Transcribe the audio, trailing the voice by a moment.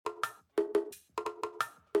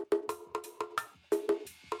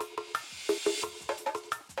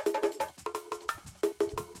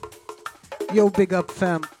Yo, big up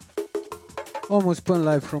fam. Almost pun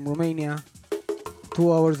live from Romania.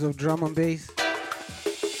 2 hours of drum and bass.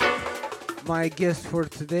 My guest for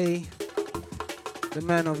today, the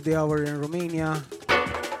man of the hour in Romania,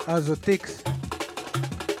 Azotix.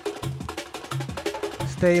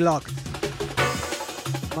 Stay locked.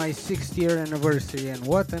 My 6th year anniversary, and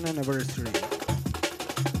what an anniversary.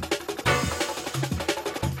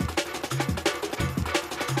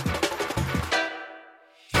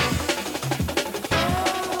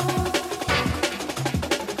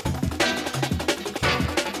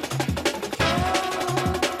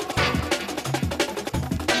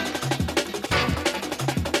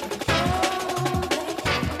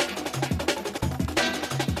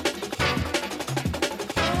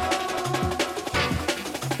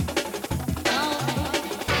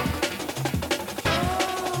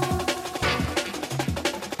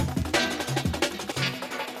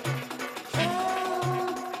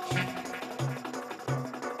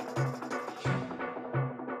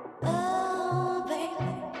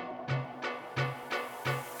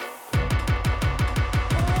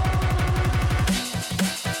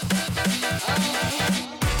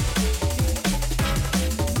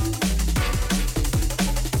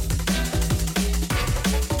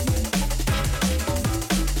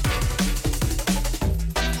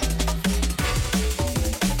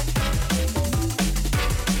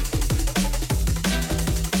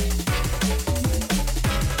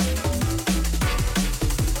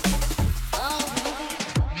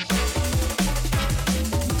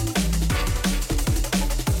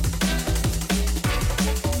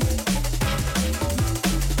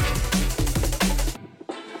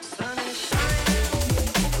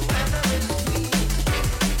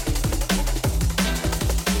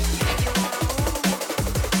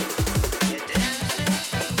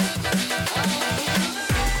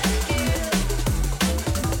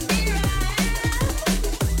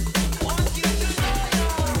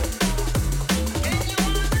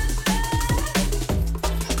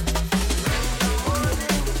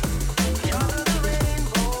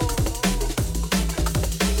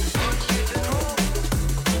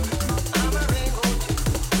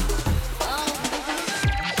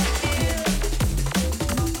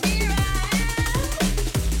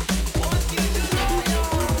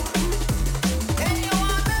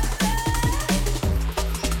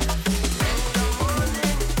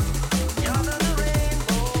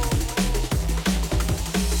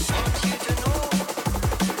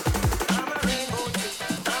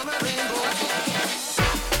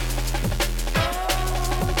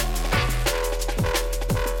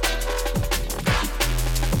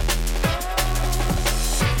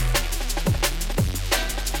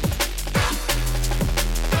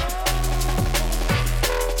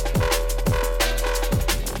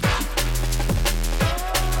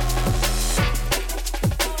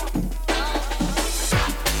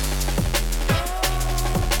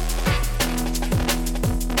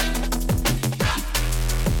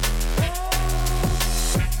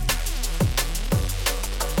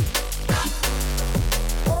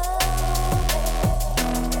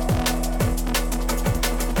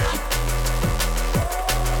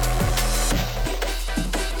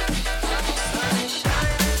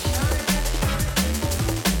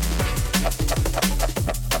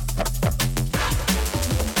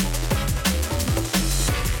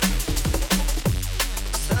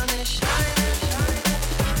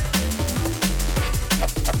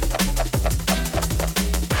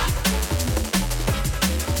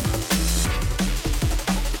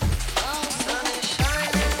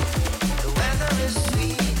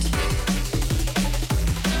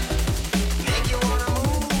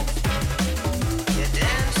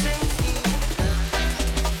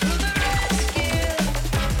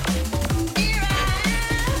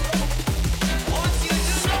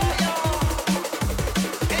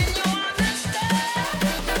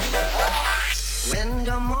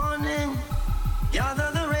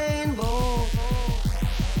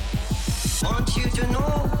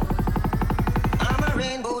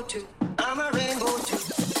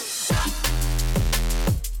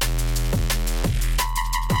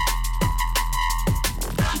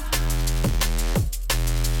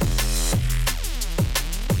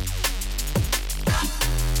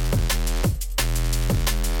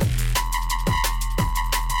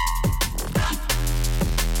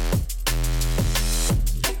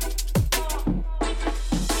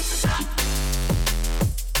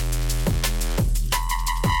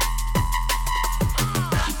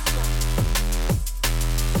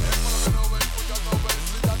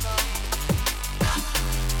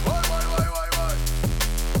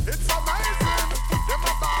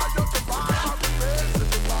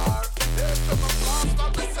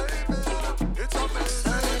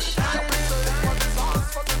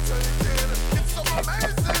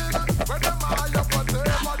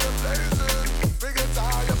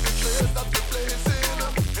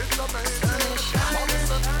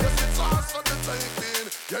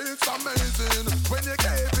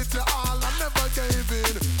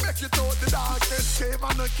 Make it out the darkest cave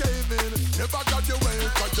and a cave in. Never got your way,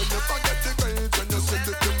 cause you never get the grades. When you send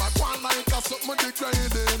it to my one like a something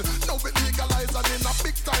degrading. Now we legalize and in a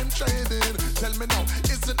big time trading. Tell me now,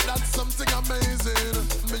 isn't that something amazing?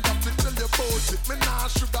 Me have to tell you about it, me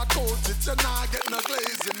nah sugarcoat it. You nah get no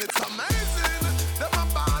glazing, it's amazing. Them a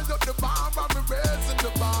ball up the bar and me raising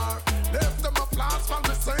the bar. Left them a flash while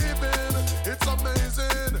me saving. It's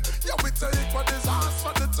amazing. Yeah, we take what is ours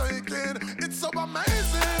for the taking. It's so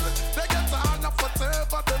amazing. They get tired of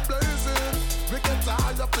whatever they're blazing. We get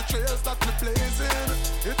tired of the trails that we're blazing.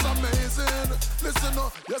 It's amazing. Listen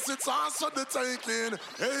up, yes, it's ours for the taking.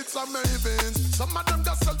 It's amazing. Some of them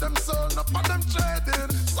just sell them soul, not for them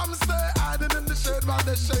trading. Some stay hiding in the shade while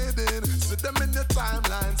they're shading. See them in your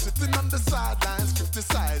timeline, sitting on the sidelines,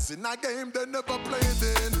 criticizing a game they never played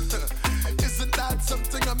in. Isn't that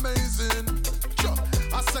something amazing?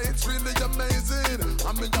 I say it's really amazing.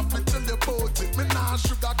 I mean, you have to tell you about it. Me nah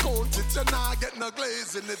sugarcoat it. You nah get no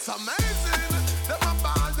glazing. It's amazing. Them a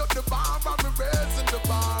ball up the bar and me raising the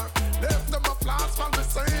bar. Left them a flash while me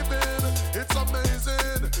saving. It's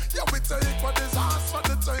amazing. Yeah, we take what is ours for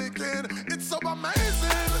the taking. It's so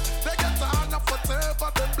amazing. They get tired of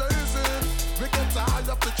whatever they're blazing. We get tired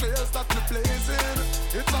of the trails that we're blazing.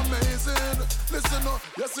 It's amazing. Listen up,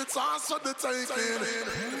 yes, it's ours for the taking.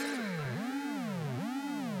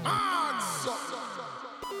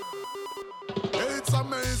 It's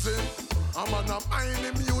amazing. I'm on a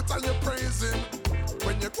mining mute and you're praising.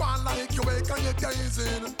 When you go on like you wake and you're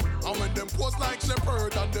gazing. And when them pose like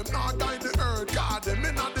shepherd and them not guide the earth. God, them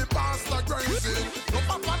in the pastor grazing. No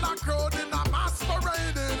papa la crowd in a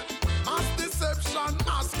masquerading. Mass deception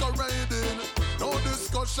masquerading. No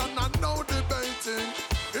discussion and no debating.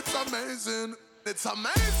 It's amazing. It's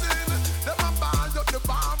amazing. Them a ball up the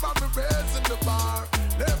bar and me raising the bar.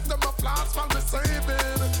 Left them a flash while me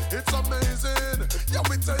saving. It's amazing. Yeah,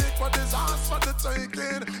 we take what is ours for the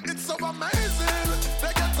taking. It's so amazing.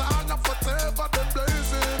 They get tired of whatever they're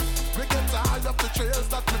blazing. We get tired of the trails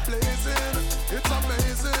that we're blazing. It's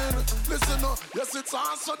amazing. Listen up, yes, it's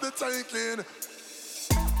ours for the taking.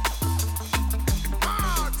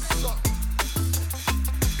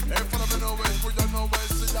 Hey, follow me no way, put you no way,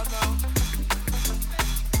 see ya now.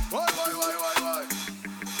 Why?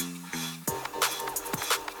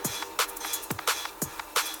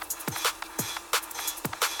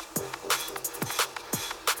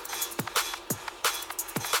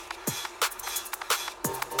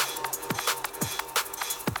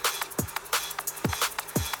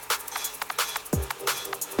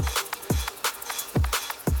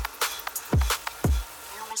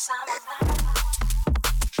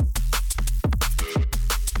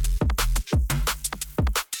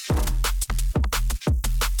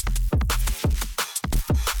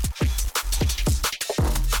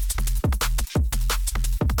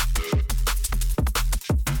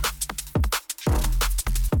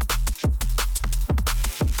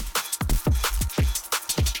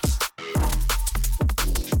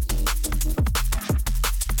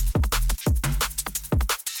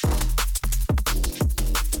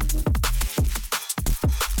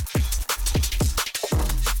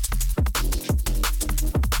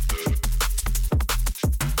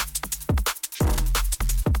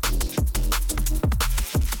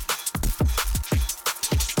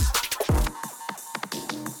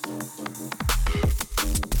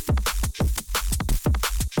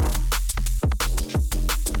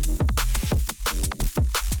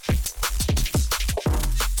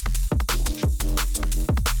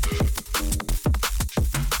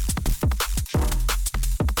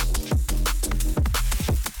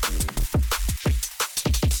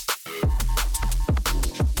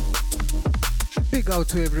 Out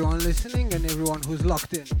to everyone listening and everyone who's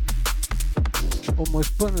locked in.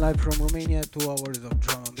 Almost Pun live from Romania, 2 hours of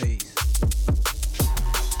drum and bass.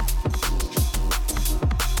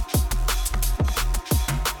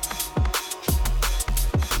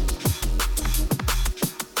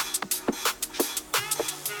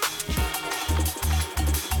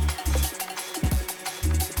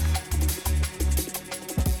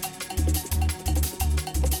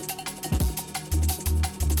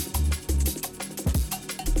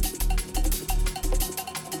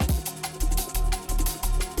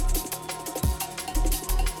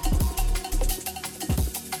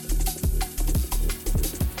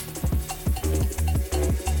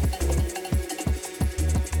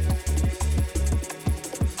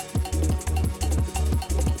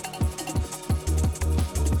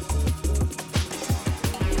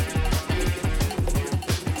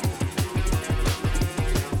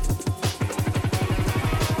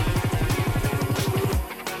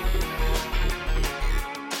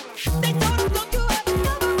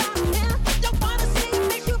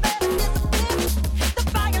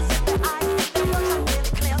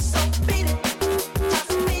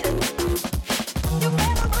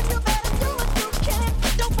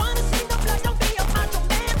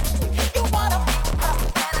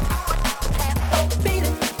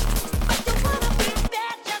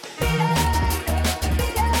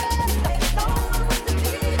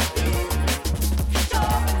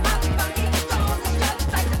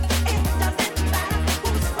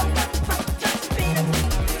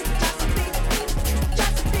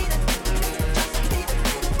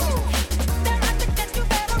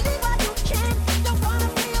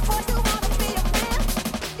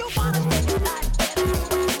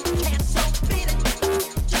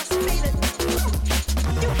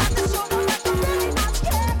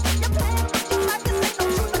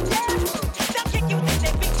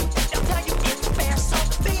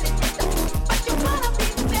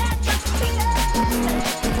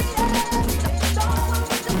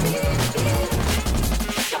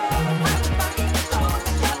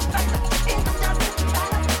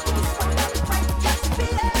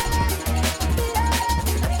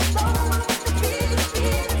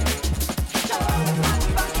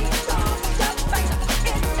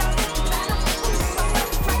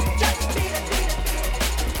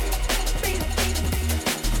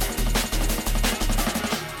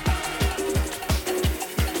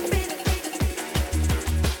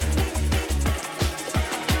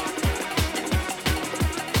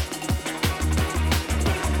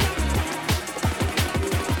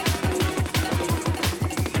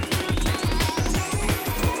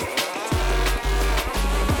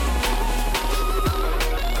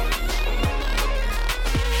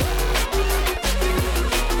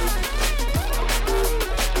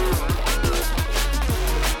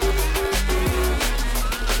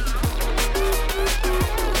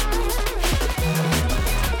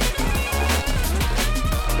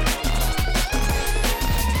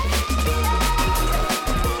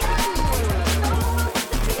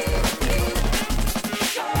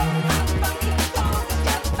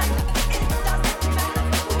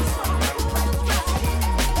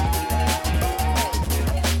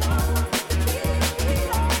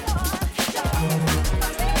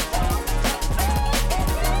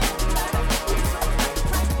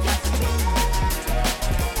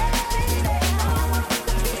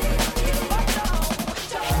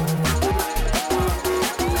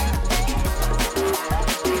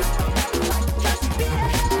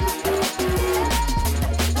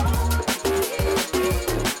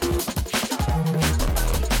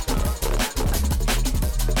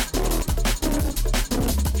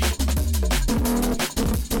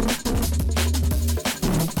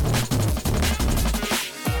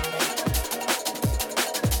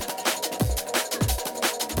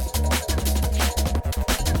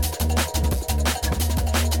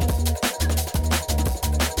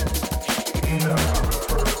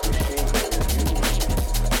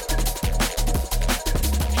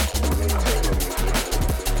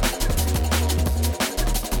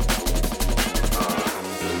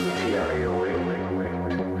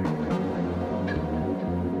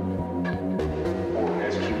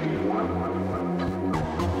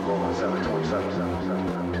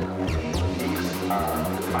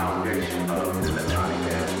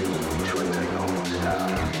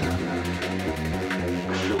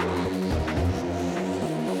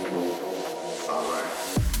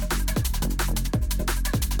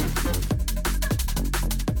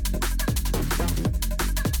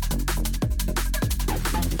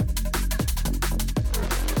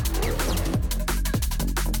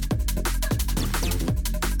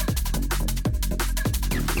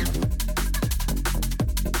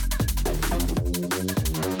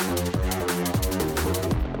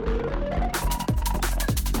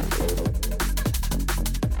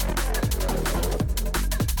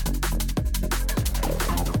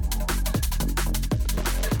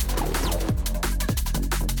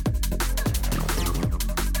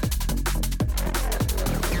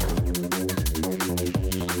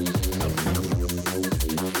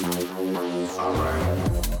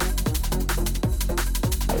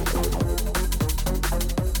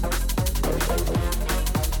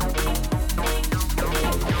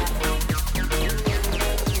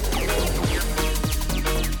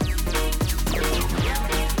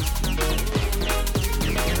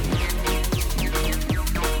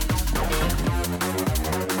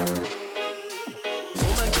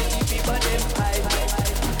 people them high.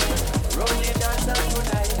 Run the dance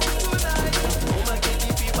tonight. I'ma get the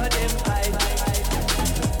people them high.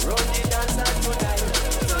 Run the dance tonight.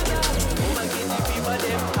 I'ma get the people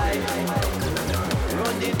them high.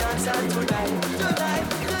 Run the dance tonight.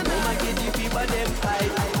 I'ma get the people them high.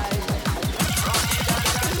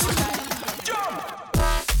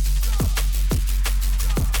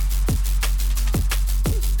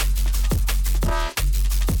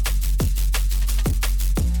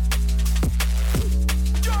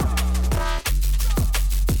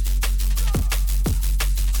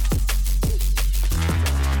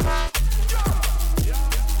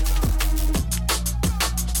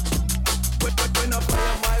 When I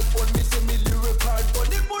fire my phone, me see me lyrical, but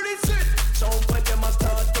the bullet sit. Sound like them a start.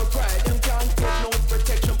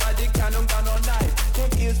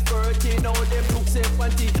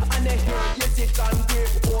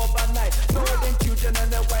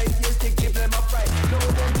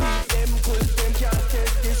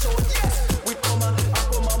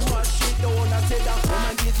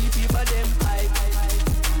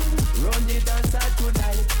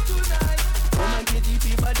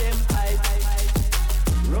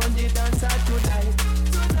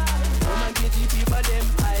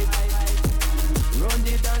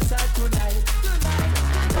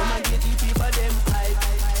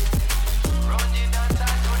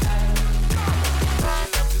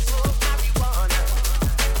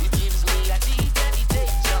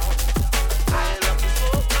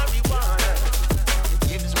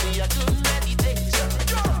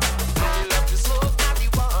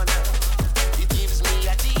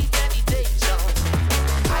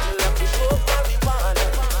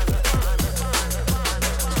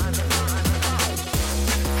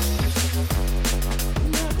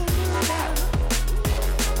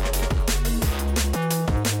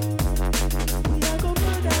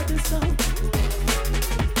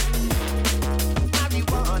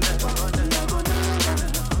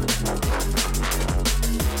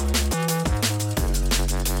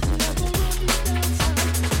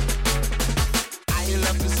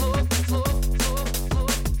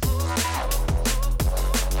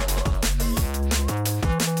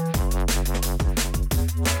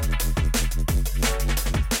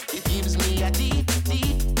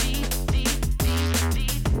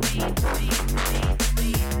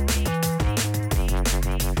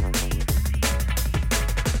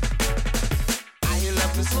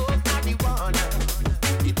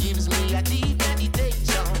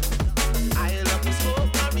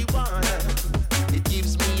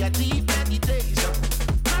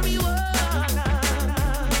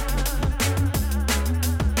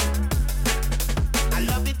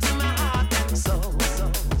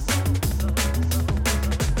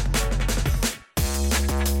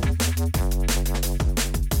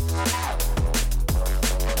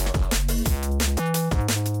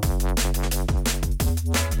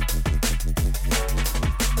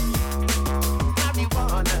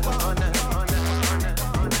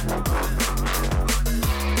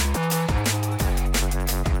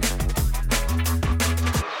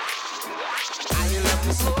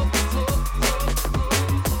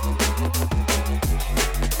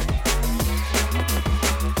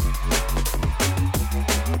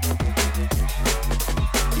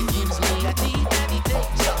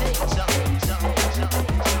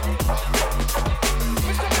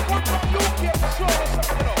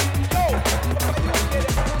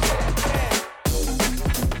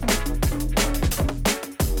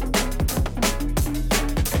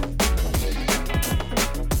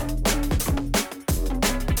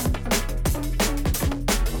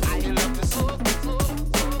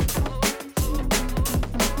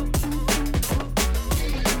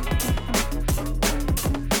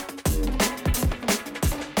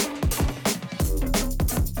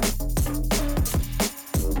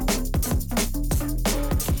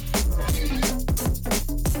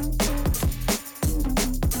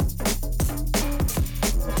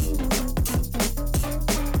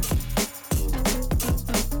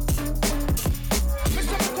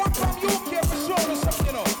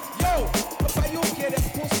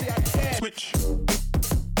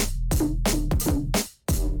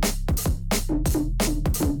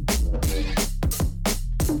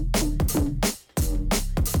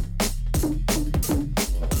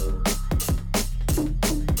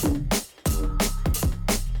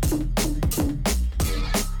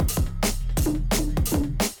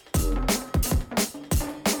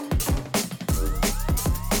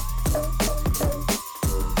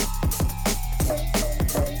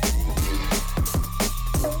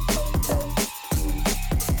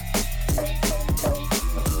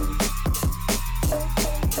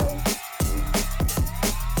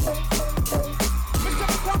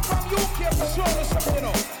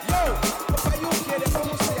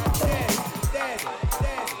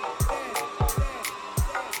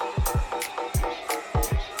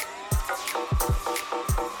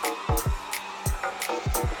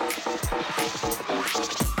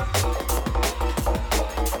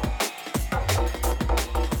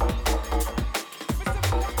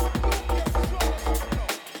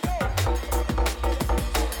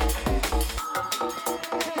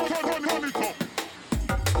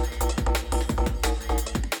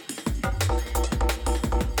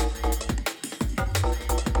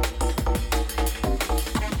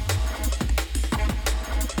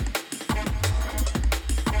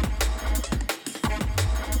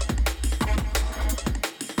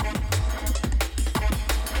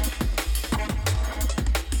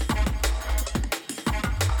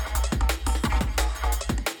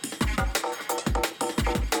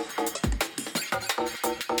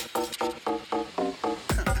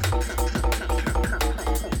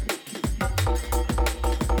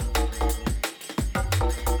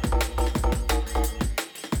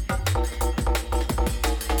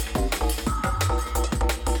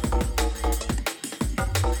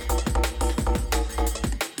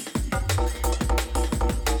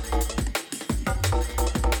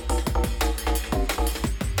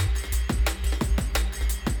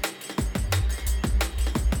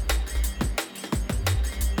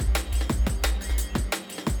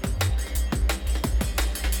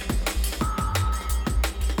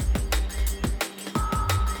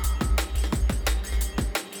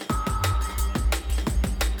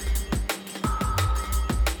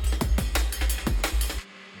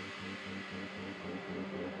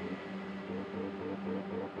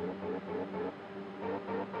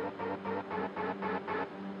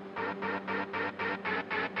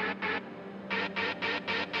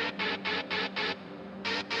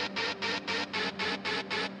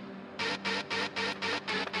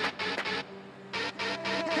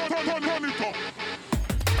 Turn it up.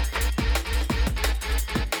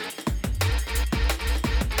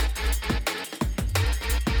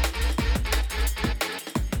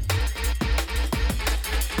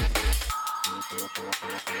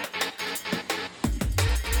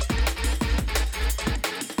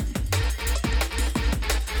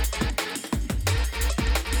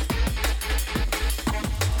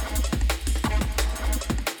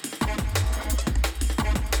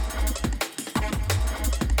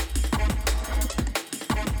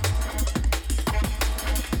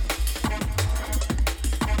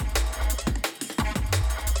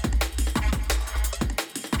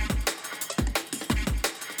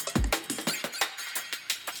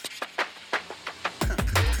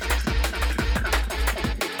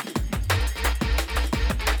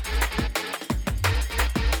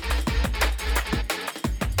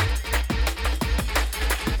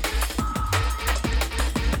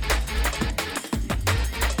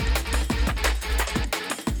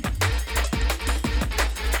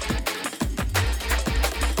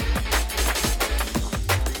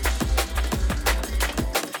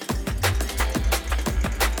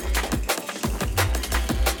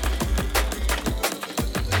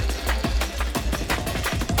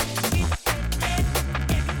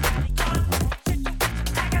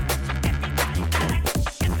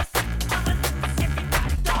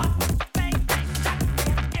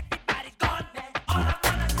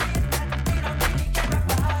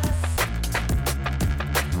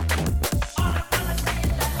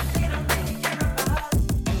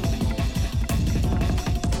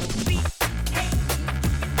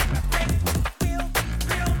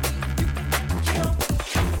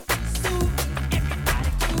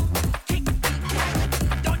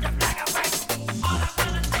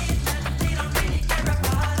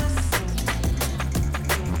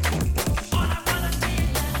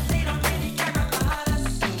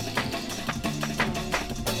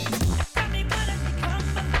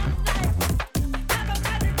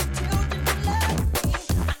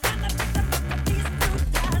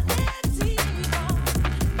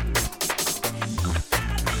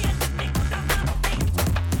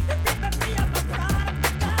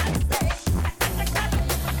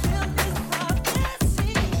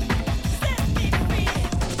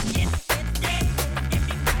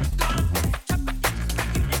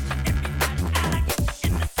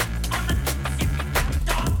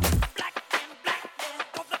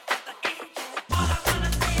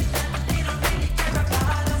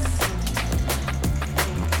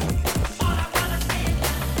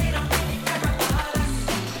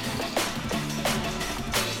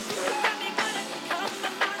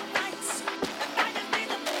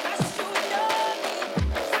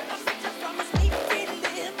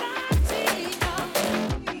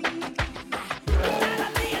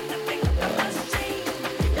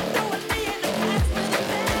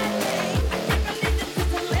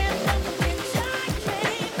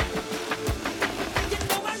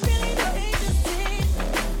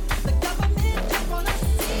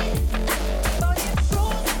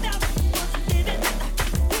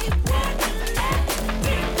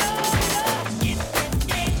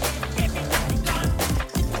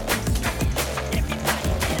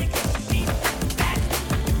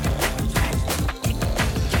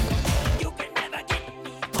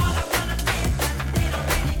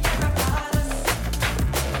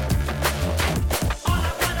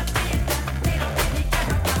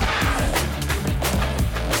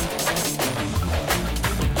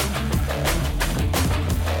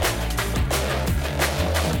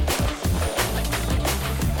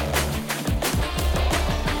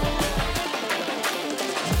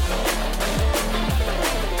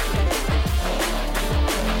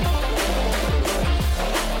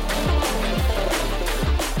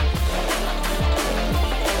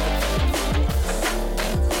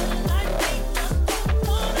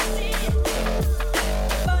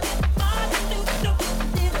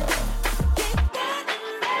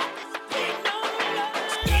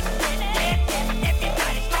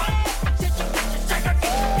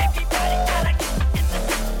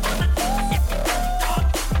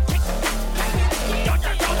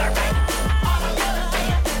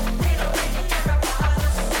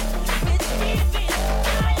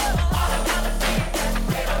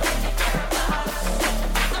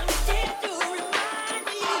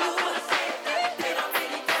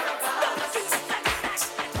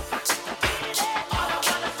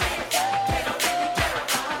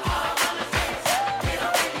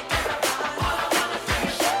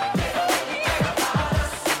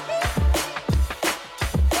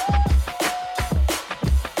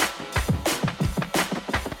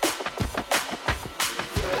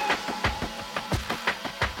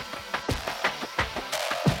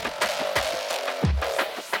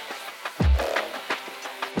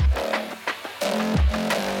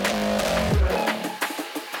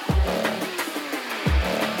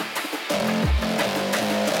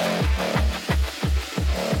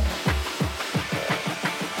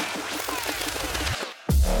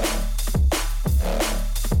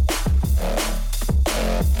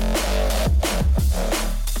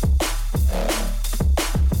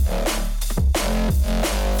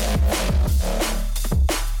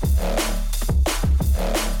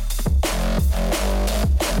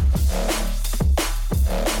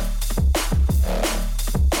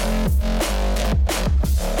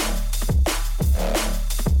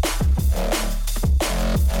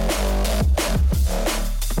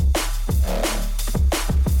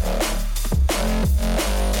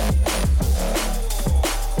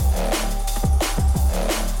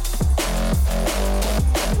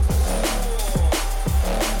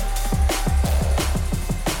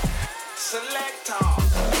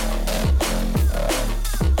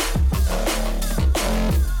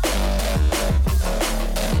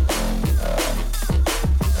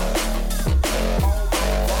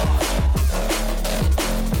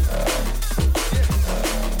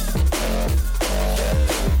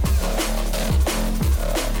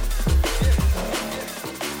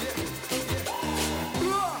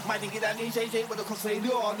 diggy that DJ with a crossfade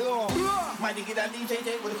door. My diggy that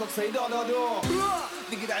DJ with a crossfade door.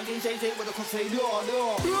 Diggy that DJ with a crossfade door.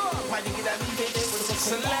 My diggy that DJ with a crossfade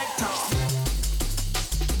selector.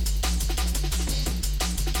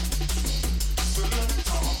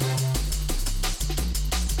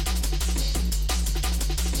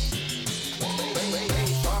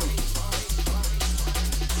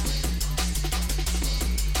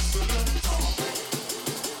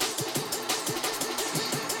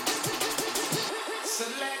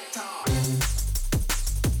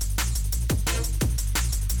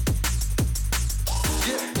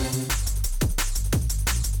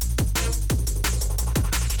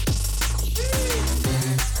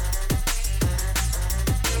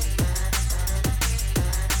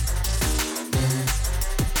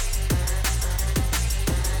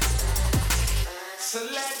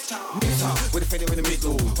 With a fender in the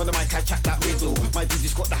middle, on the mic I chat that riddle. My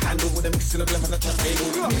DJ's got the handle with a mix in the blend on the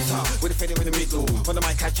turntable. With a fender in the middle, on the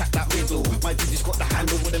mic I chat that riddle. My DJ's got the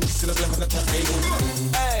handle with a mix in the blend on the turntable.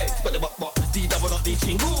 Hey, but the bop, D double not D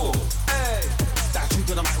single. Hey, that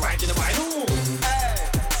truth on the mic right in the vinyl. Hey,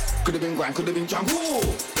 could have been grand, could have been jungle.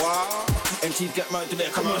 Wow, MCs get murdered to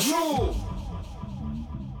their commercial.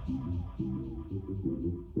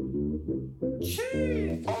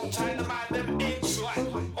 Old China man, them inch like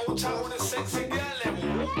old China with a sexy girl level.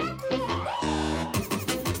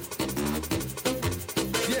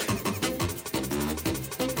 Yeah.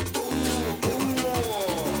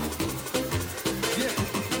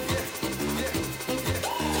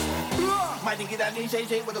 My diggy that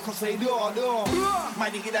DJ with a crossfade door. My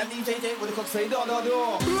diggy that DJ with a crossfade door.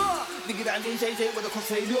 Diggy that DJ with a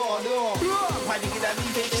crossfade door. My diggy that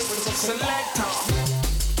DJ with a crossfade selector.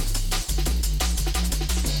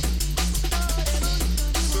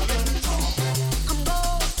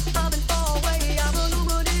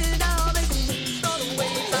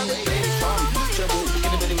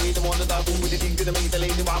 To make the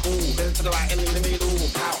lady wobble, then to the right and in the middle.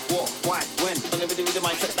 How, what, why, when? I'm never do the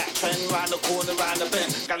mic, set that trend. Round the corner, round the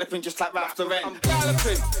bend. Galloping just like Ralph Lauren. I'm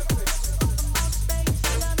galloping.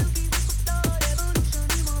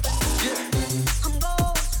 Yeah. I'm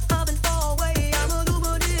going up and far away. I'm a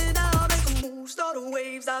Uber in, I'll make a move, start the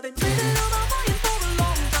waves. I've been dreaming of my fire for a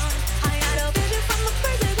long time. I had a vision from the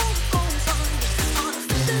crazy won't go on.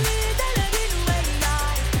 Unofficially, then I didn't wait.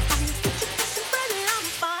 I'm your future, distant present, I'm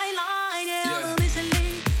a fine line. Yeah.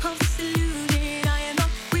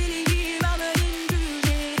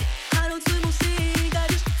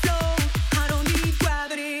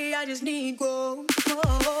 Gravity.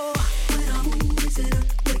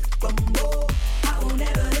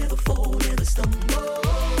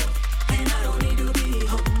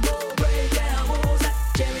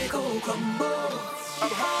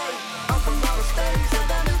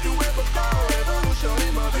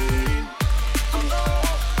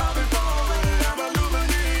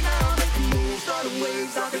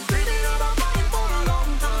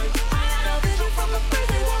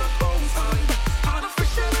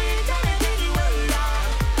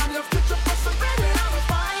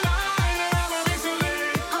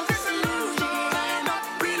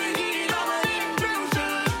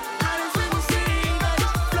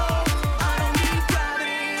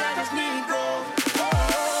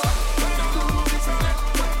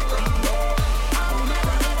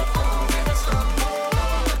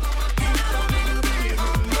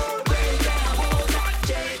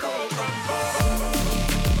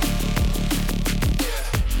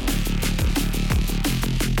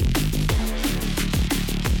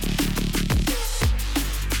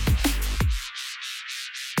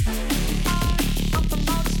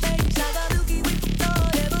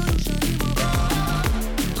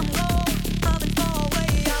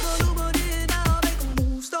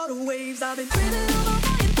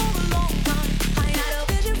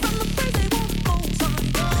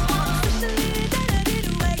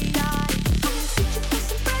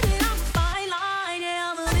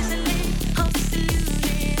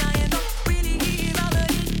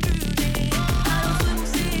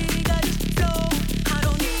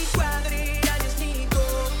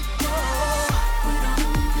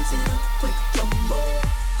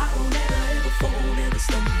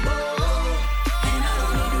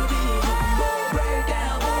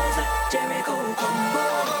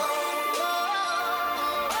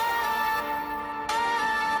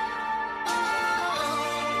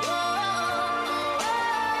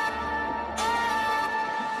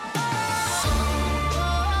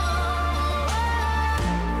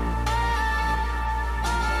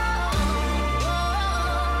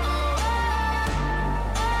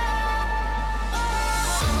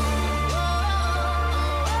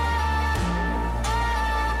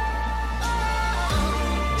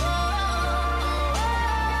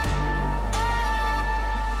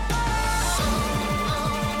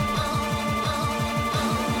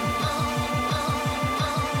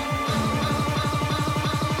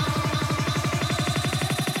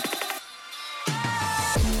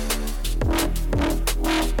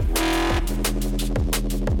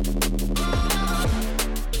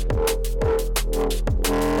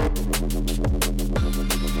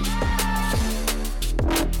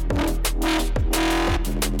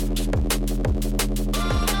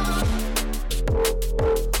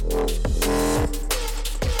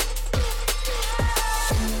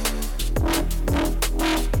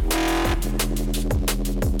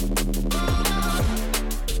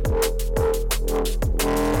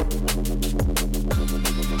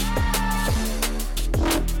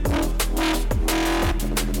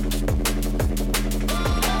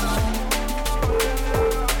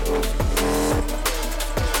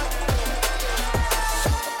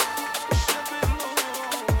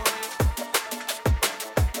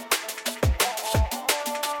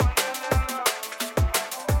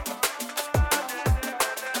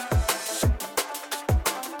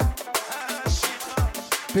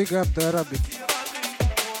 Big up the rabbit.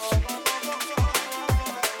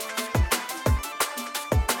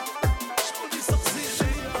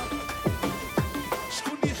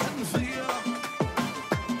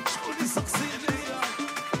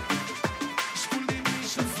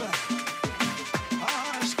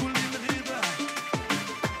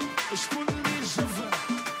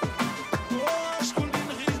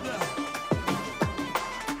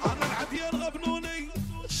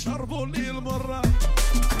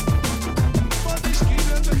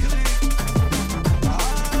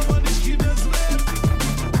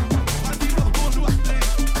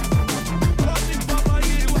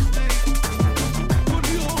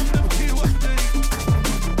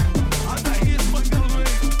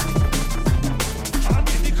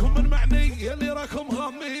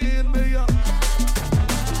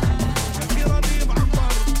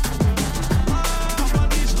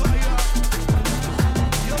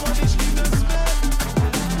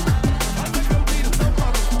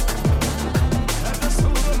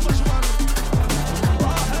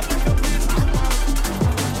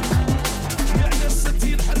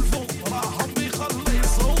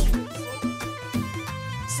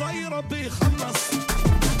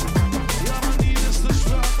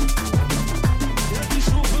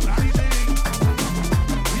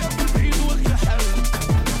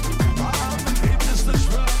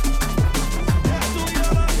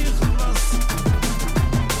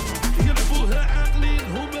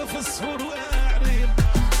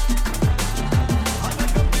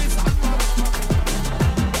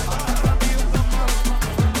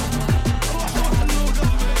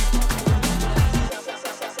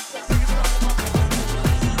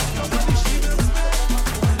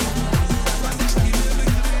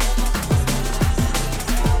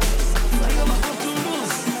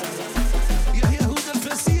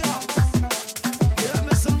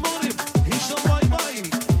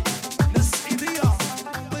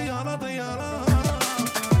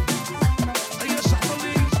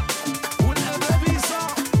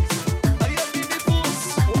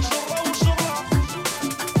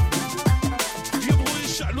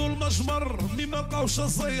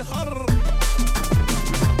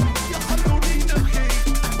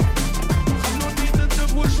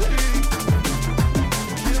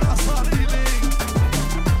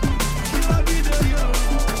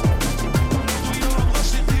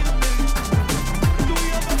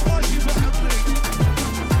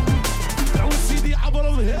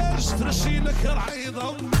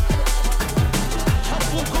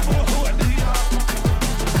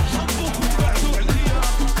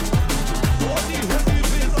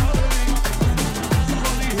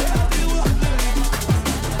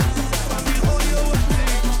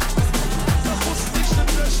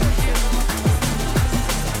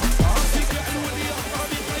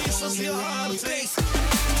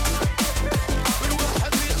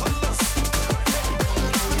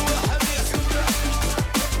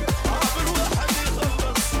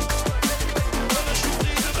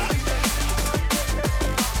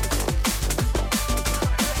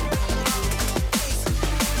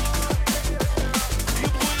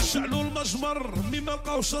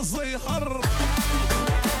 وش الزيخر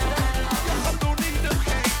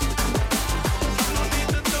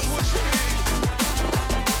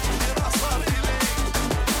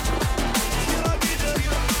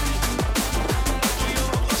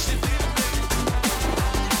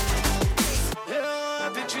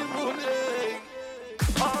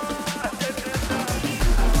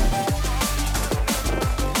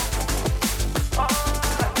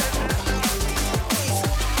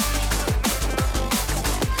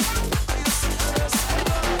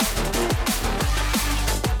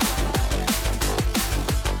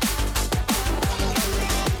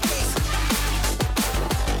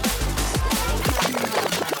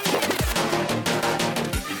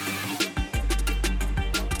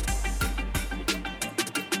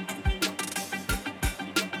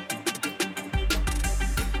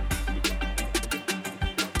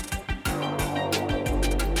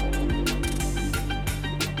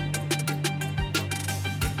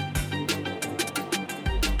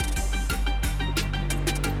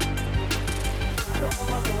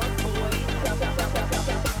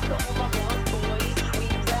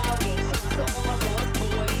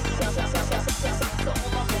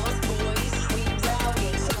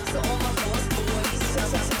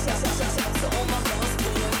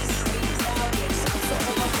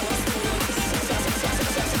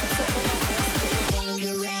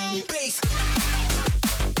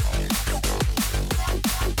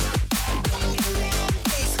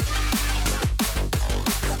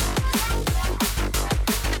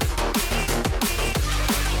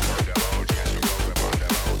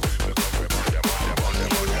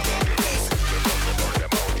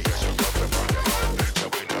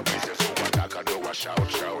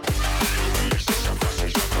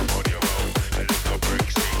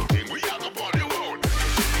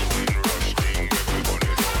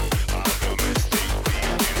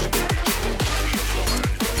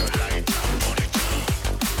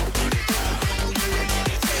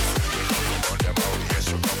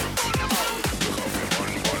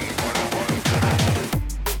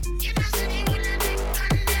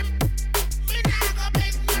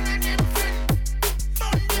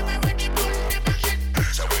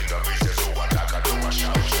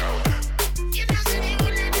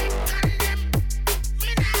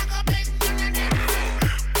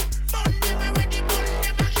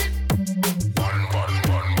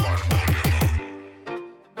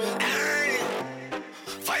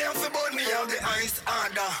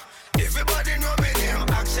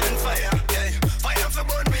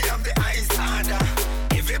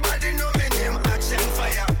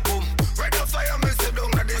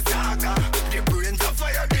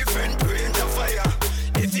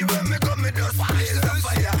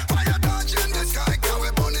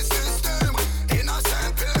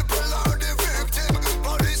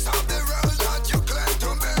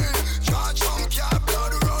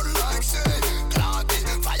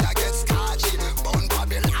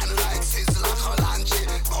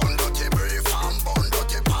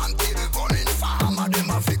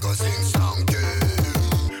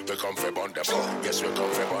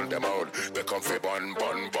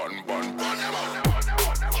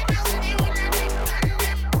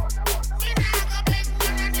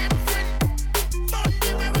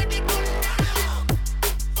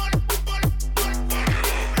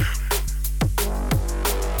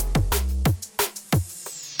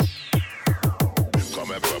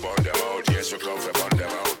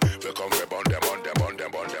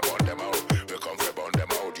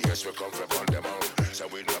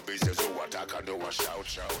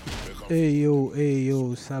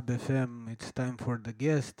Ayo, Sub FM, it's time for the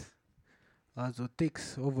guest.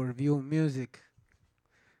 Azotix, overview music,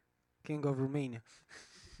 king of Romania.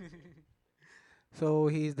 So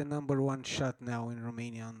he's the number one shot now in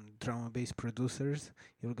Romanian drum and bass producers.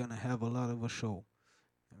 You're gonna have a lot of a show.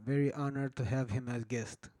 I'm very honored to have him as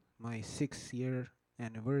guest. My 6-year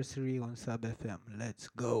anniversary on Sub FM. Let's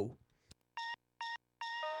go.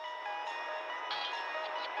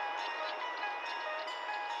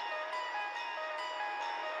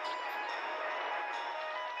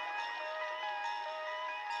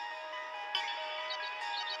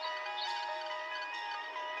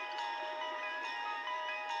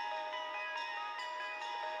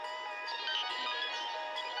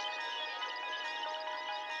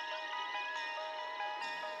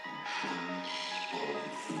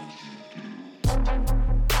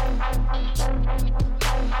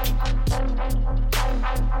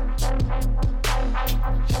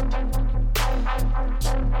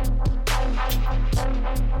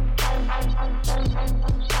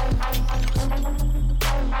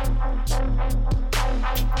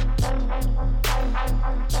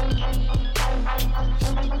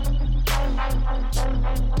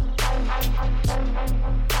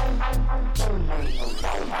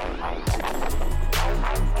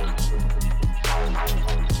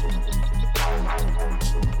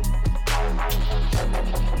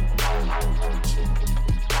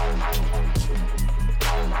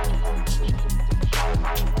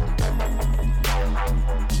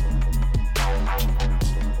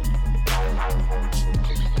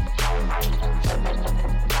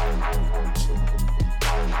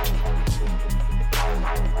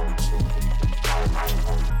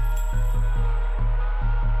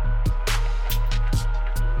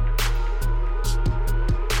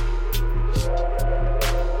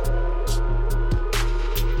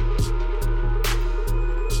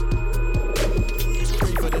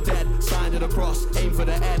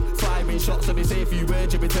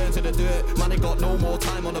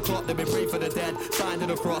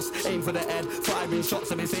 Aim for the head, firing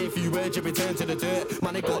shots and they say a few words, you return to the dirt.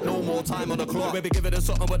 Man, they got no more time on the clock. We be giving them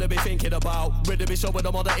something what they be thinking about. Ready be showing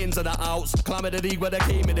them all the ins and the outs. Climbing the league where they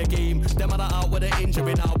came in the game. Them are out with the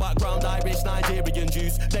injury now. Background Irish, Nigerian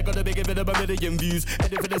juice. They're gonna be giving them a million views.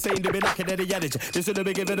 Anything the same, they be lacking any energy. This should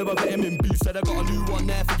be giving them a vitamin boost. Said I got a new one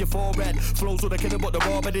there for your forehead. Flows with a killer, but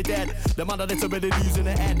they're already dead. The man are literally losing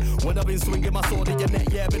the head. When I've been swinging my sword in your neck,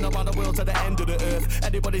 yeah, been around the world to the end of the earth.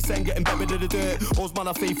 Anybody saying getting buried in the dirt. Those man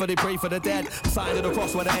are faithful, they pray for the dead. Sign of the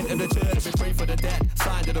cross when they enter the church. We pray for the dead.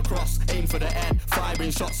 Sign of the cross, aim for the head.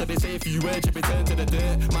 Firing shots, so they say if you urge, you return to the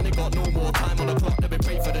dirt. Man, they got no more time on the clock. They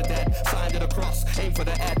pray for the dead. Sign of the cross, aim for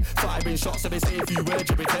the head. Firing shots, so they say if you urge,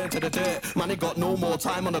 you return to the dirt. Man, they got no more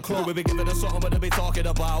time on the clock. We be giving us something what they be talking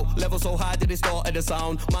about. Level so high that it started the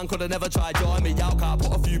sound. Man could have never tried join me out. Can't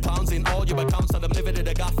put a few pounds in all your accounts. And I'm living in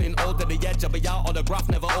the gaffing, older the edge. I'll be out on the graph,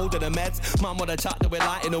 never older the meds. Man wanna chat that we're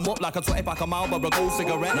lighting them up like a 20-pack of Marlboro Gold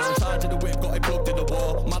cigarette. Now I'm charging the whip, got it plugged in the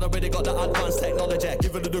wall. Man already got the advanced technology,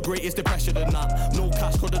 giving it the greatest depression than that. No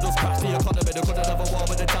cash could've just crashed the economy. They could've never war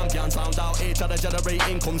with the champions. Found out here trying to generate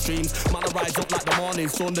income streams. Man I rise up like the morning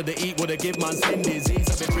sun to the eat would have give man skin disease.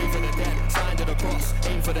 I've been free for the dead, signed to the cross,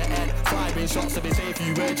 aim for the head. Firing shots to be safe,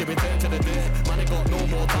 you urge you return to the dirt. Man I got no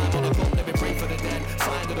more time on the clock, let me pray for the dead.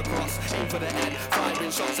 Signed to the cross, aim for the head.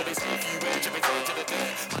 Firing shots to be safe, you urge you return to the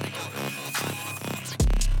dirt. Man I got no more time on the clock.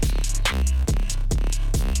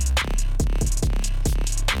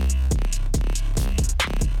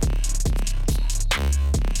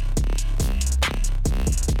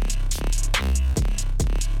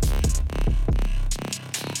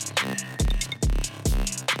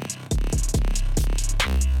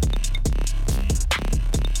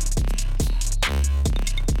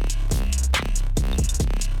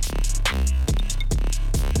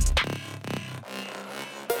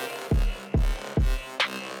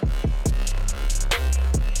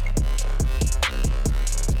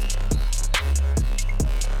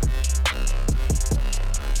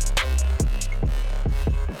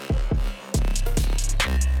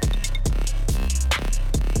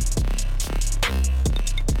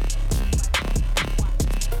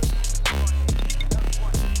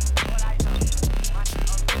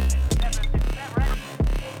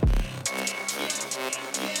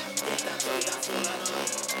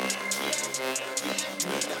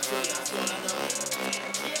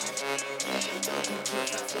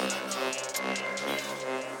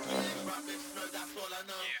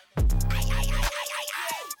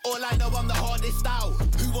 All I know, I'm the hardest out.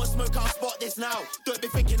 Who wants smoke? I'll spot this now. Don't be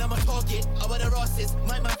thinking I'm a target. I wear the asses.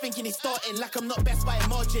 My man thinking he's starting like I'm not best by a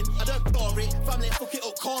margin. I don't bar it. Family, fuck it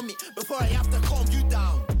up, call me before I have to calm you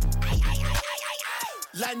down.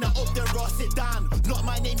 it down. Not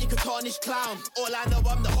my name, you can tarnish clown. All I know,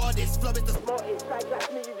 I'm the hardest. Flow is the smartest. Try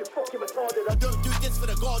like me, you just fucking retarded. I don't do this for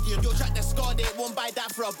the Guardian. Your track that scarred it, won't buy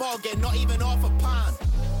that for a bargain. Not even half a pound.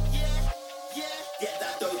 Yeah, get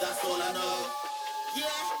that dough, that's all I know.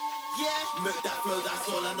 Yeah, make that flow, that's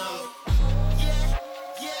all I know. Yeah,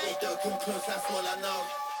 they don't come close, that's all I know.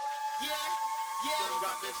 Yeah,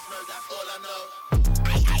 rubbish flow, that's all I know.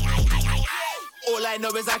 All I know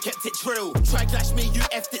is I kept it true. Try clash me, you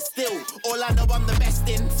effed it still. All I know I'm the best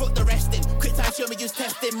in, fuck the rest in. Quick time show me use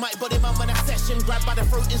testing. Might body man when a session. Grab by the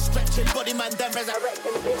throat and stretching. Body man then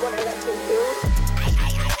resurrecting. Big one election too.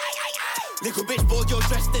 Little bitch boy, you're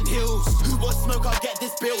dressed in heels. Who wants smoke, I'll get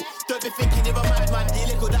this bill. Don't be thinking you're a madman, you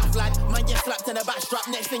little daft lad. Man, get slapped in the back strap.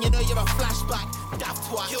 Next thing you know, you're a flashback. Daft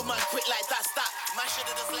twat, kill man quick like that's that. Man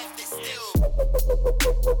should've just left it still.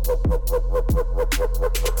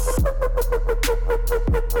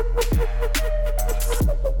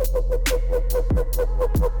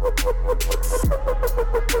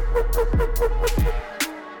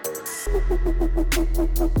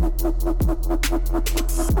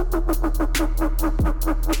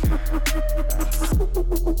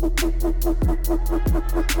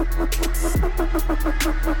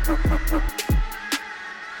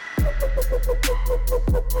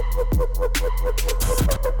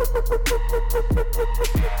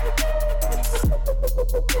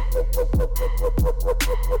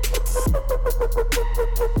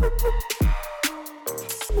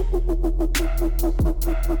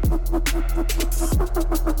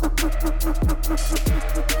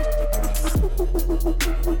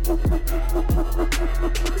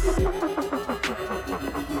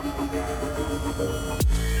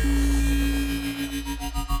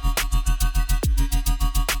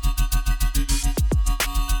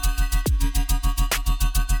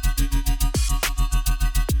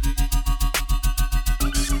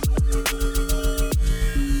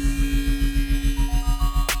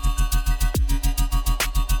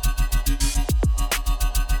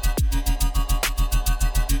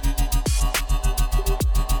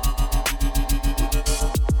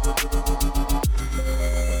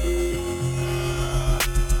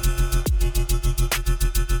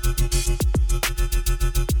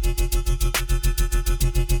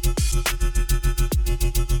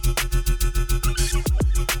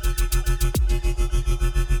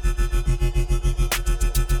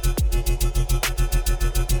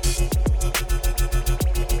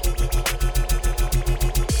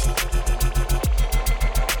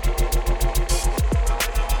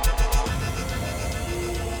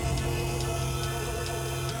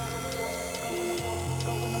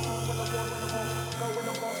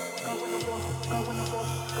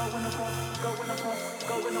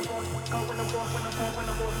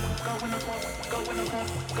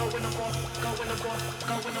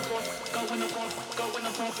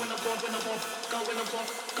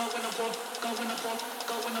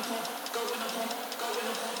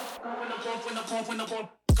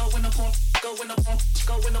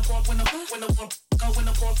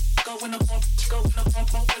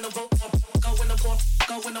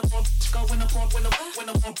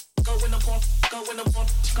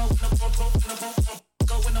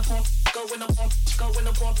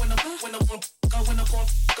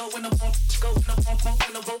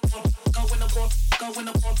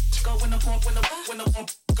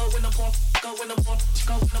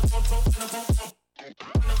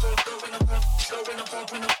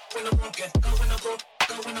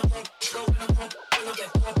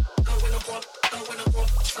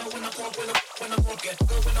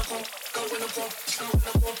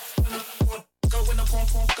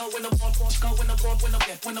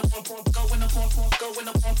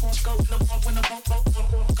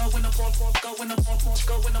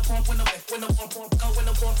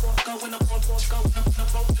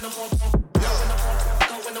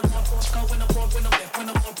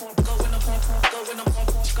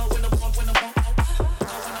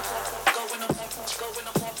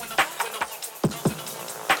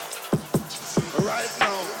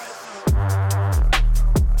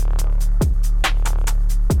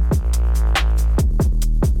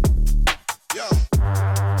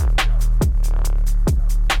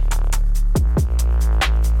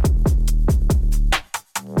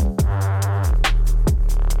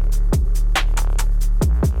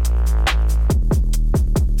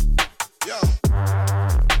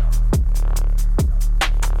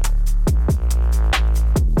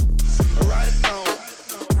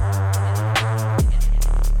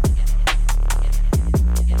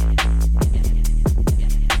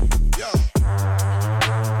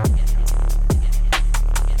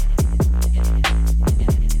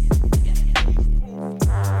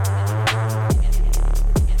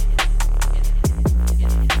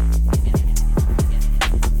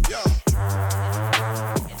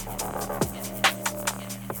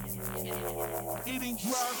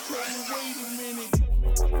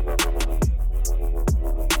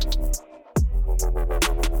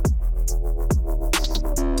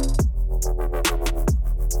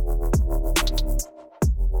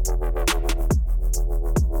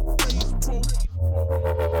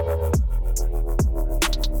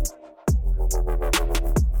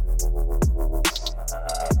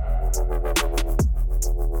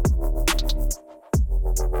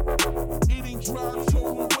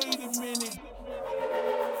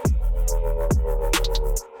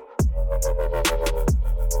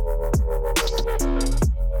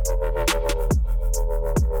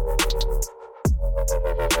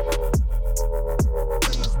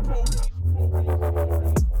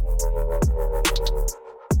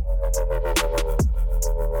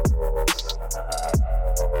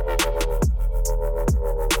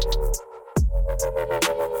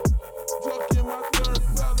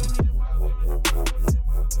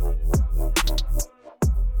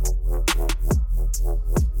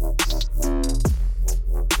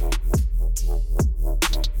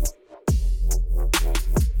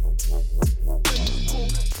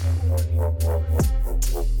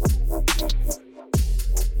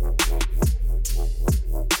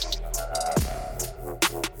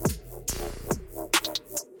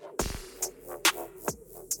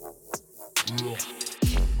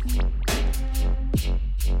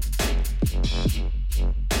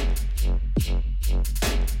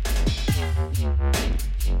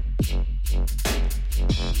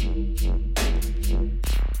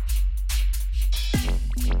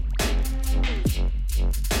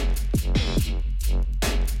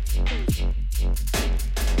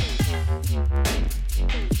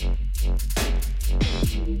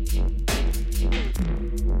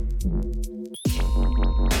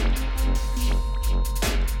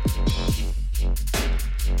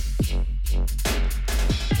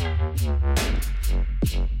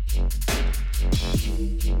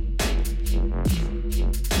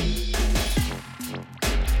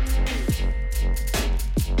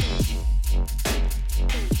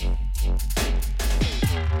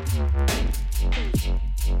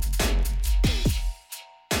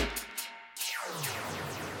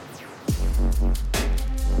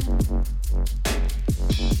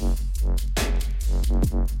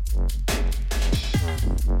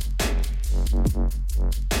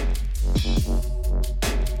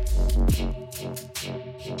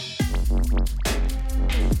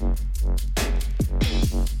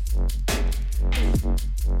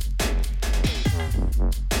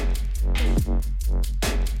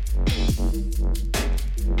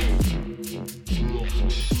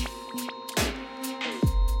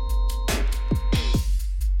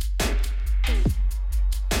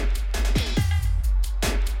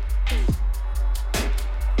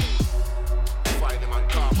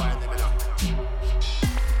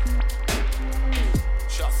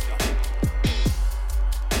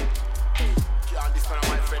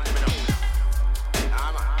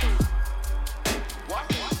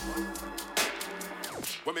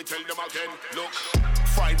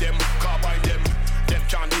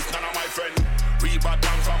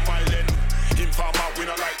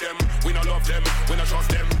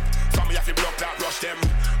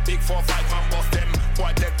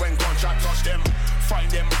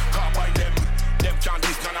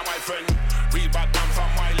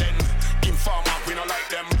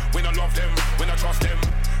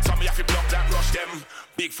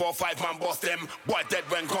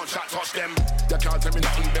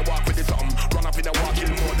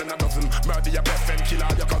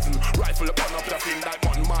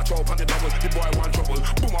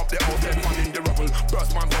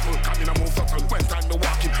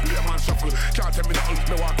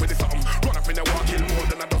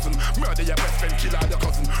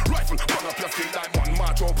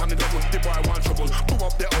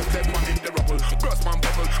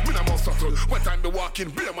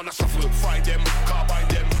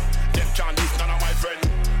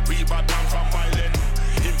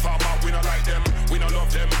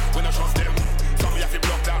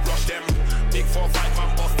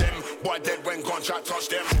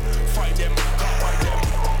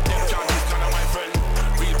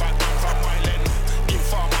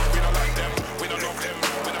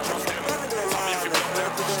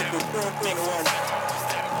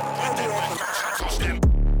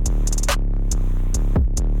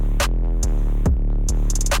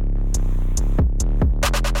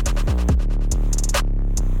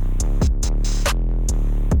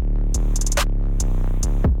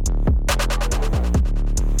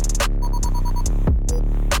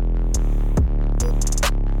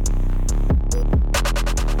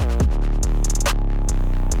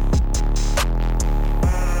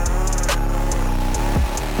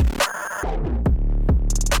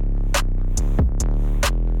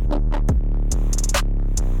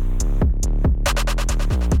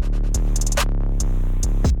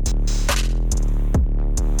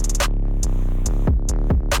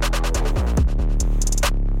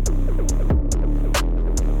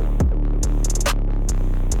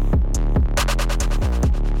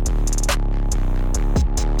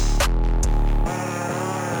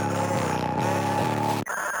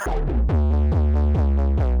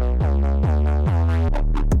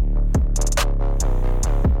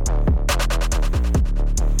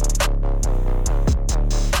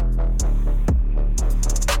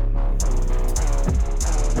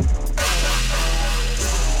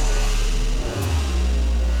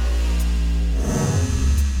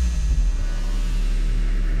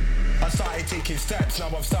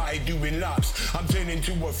 Now I've started doing laps. I'm turning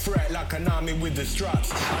to a threat like an army with the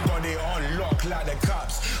straps. I got it on lock like the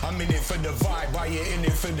cops. I'm in it for the vibe, I ain't in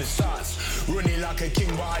it for the stats. Running like a king,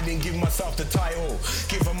 but I didn't give myself the title.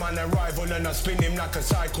 Give a man a rival and I spin him like a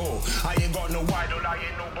cycle. I ain't got no idol, I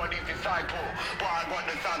ain't nobody's disciple. But I got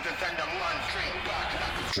the sound to send a man straight back.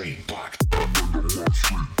 Straight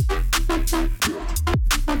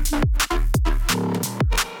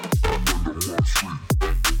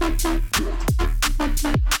back.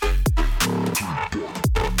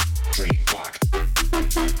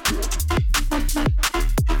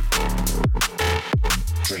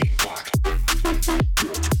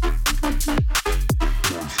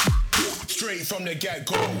 the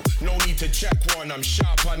get-go. No need to check one, I'm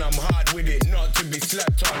sharp and I'm hard with it, not to be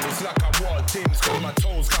slept on. It's like I wore Tim's cause my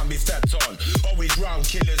toes can't be stepped on. Always round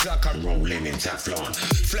killers like I'm rolling in Teflon.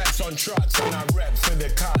 Flex on trucks and I rep for the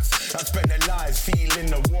cuts. I spent their lives feeling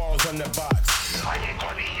the walls on the butts. I ain't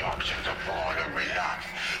got the option to fall and relax.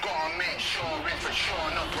 Gotta make sure it's for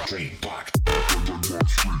sure not straight back.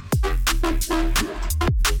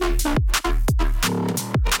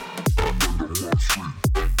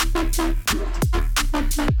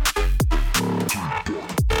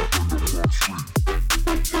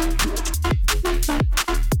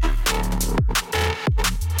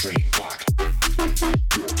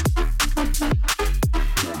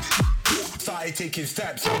 Taking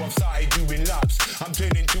steps, so I've started doing laps. I'm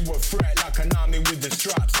turning to a threat like an army with the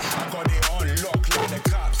straps. I got it on lock like the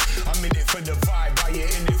cops. I'm in it for the vibe, I ain't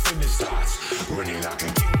in it for the stars. Running like a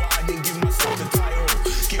king, but I didn't give myself the title.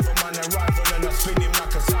 Give a man a rifle and I spin him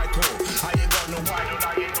like a cycle. I ain't got no idol,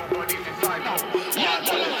 I ain't nobody's disciple. Yeah, I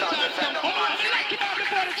got the sound defend the man.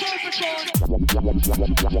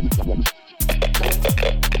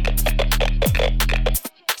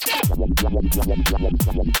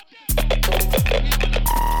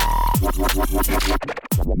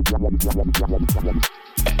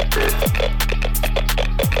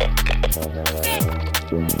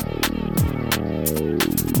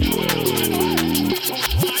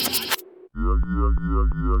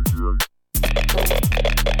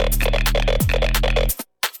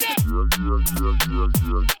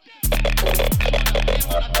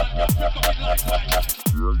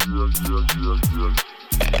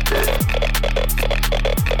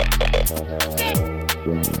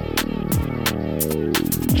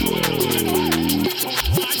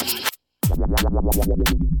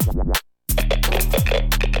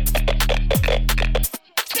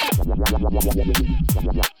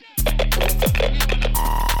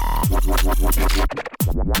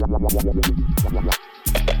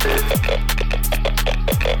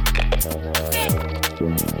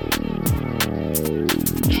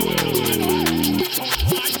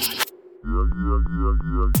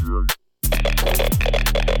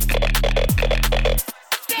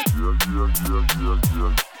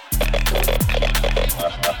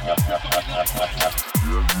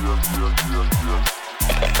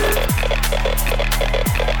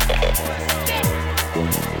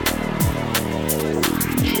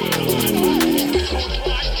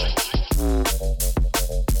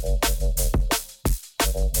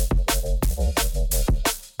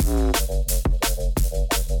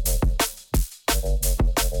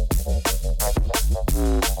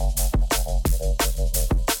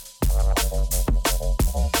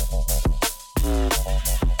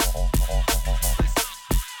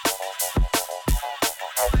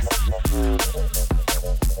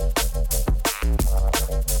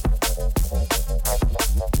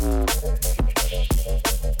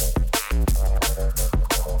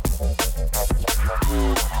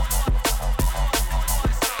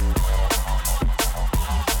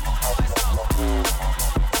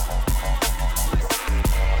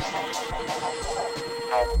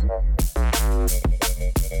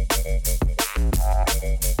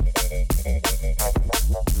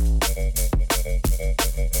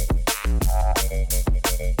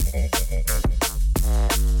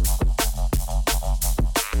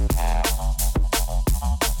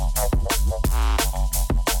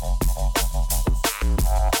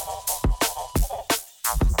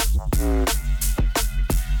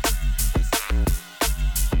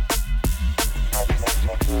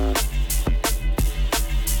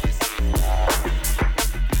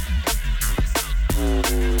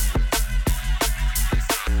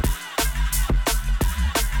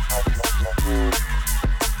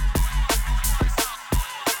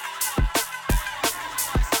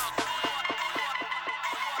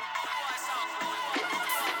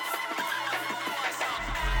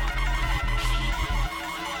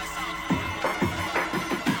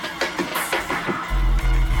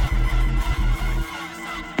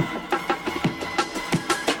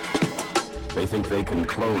 They think they can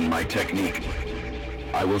clone my technique.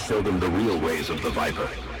 I will show them the real ways of the Viper.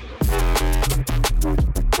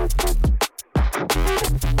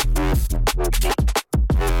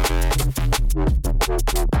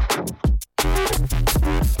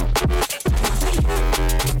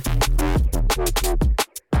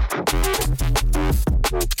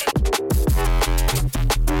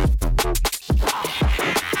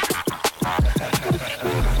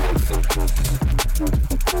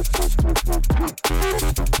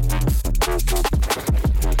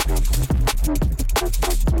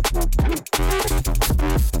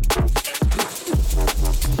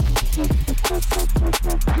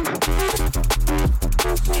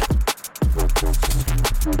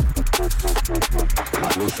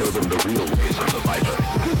 I will show them the real ways of the Viper.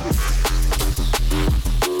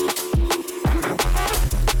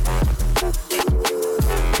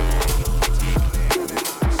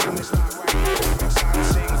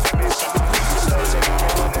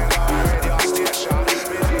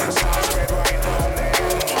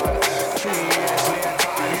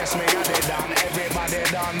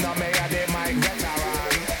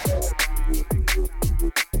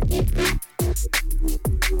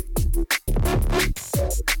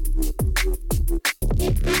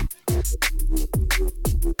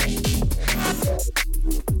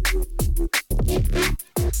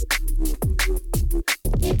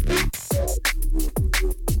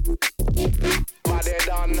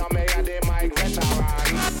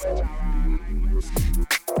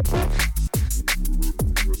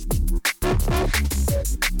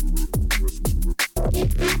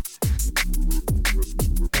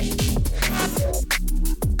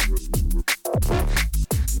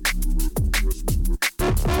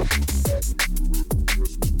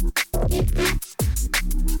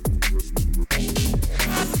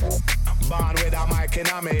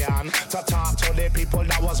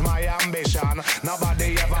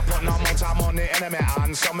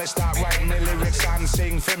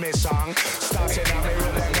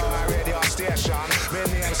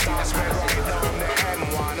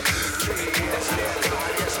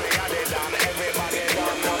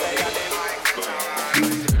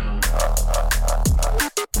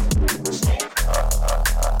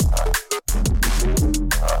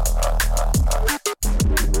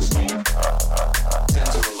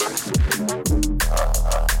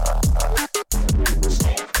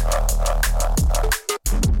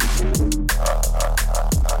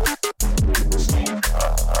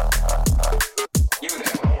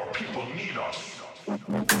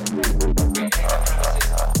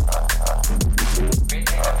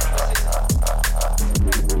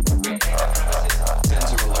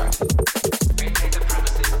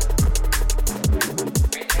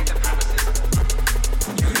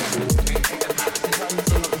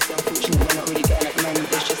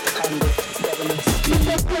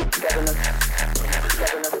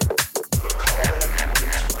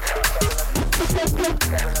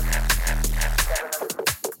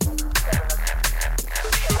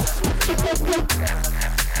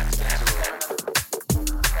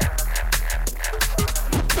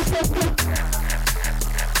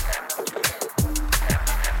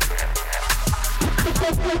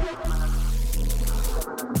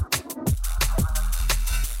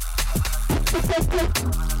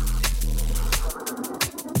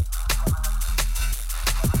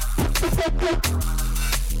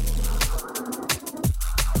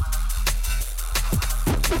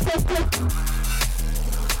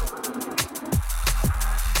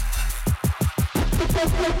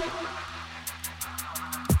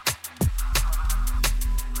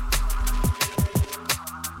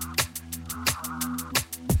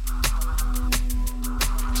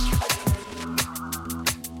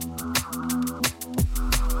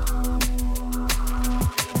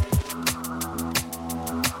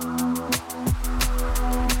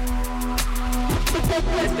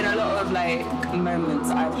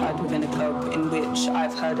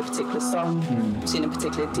 Seen a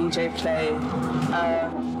particular DJ play.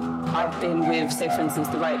 I've been with, say for instance,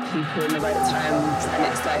 the right people in the right times, and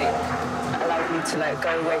it's like allowed me to like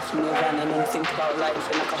go away from Nirvana and then think about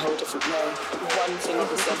life in like a whole different way. One thing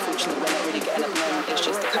obviously unfortunately we're not really getting at the moment is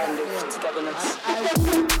just the kind of togetherness.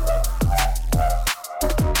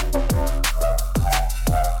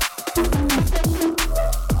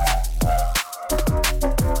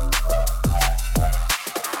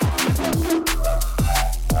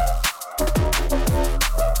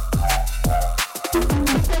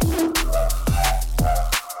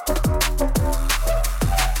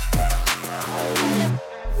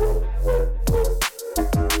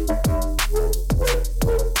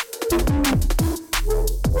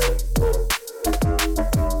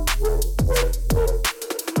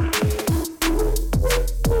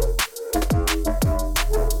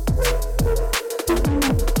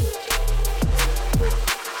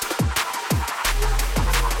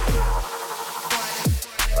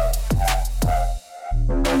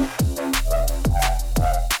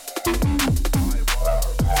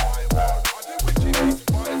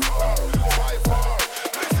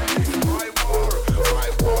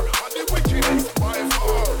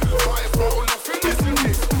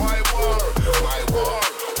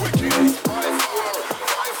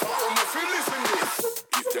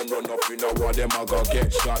 Them a go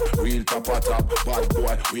get shot. Real top a top, bad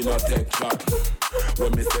boy, we not take shot.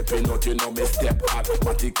 When me stepping out, you know me step hot.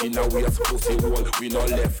 Matic in a waist, pussy hole, we no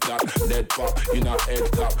left that. Lead pop, in a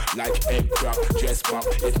head cap, like egg crap. Dress pop,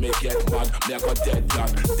 if me get mad, me a go dead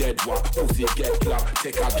that. Dead whack, pussy get clap,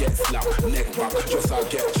 take a get slap. Neck back, just a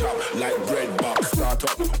get chop, like bread back. Start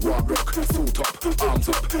up, walk rock, suit up, arms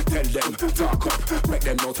up. Tell them, talk up, make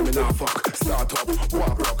them know to me now fuck. Start up,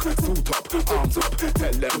 walk rock, suit up, arms up.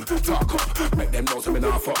 Tell them, talk up, make them know to me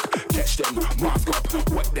now fuck. Catch them, mask up,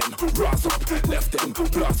 wet them, brass up. Left them,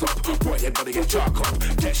 blast up, boy your body get chalk up.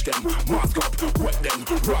 Catch them, mask up, wet them,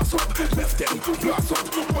 brass up. Left them, blast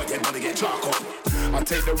up, boy your body get chalk up. I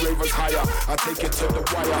take the ravers higher, I take it to the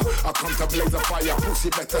wire. I come to blaze a fire, pussy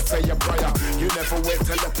better say a prayer. You never went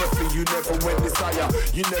telepathy, you never went desire.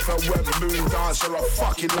 You never went moon dance, you're a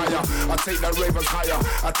fucking liar. I take the ravers higher,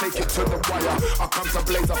 I take it to the wire. I come to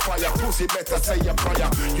blaze a fire, pussy better say a prayer.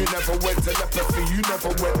 You never went telepathy, you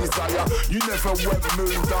never went desire. You never went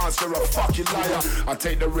moon dance, you're a fucking liar. I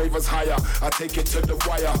take the ravers higher, I take it to the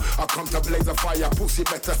wire. I come to blaze a fire, pussy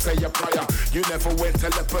better say a prayer. You never went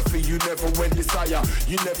telepathy, you never went desire.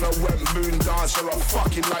 You never went moon dance, you're a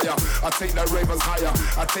fucking liar. I take the ravers higher,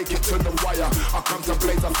 I take it to the wire. I come to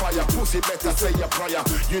blaze a fire, pussy better say a prayer.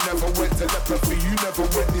 You never went telepathy, you never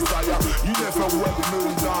went desire. You never went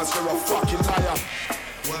moon dance, you're a fucking liar.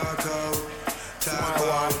 Walk out, talk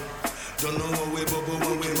out. Don't know what we bubble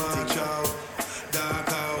when we march out. Dark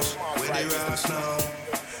house, where they rocks now.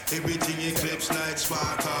 Everything eclipse like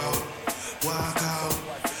spark out. Walk out,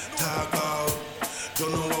 talk out.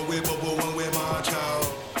 Don't know what we bubble when we march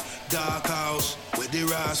out. Dark house, where they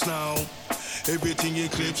rocks now. Everything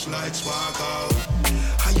eclipse like spark out.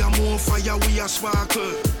 I am on fire, we are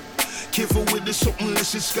sparkle. Careful with the something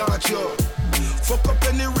less it scotch you. Fuck up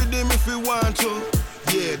any rhythm if we want to.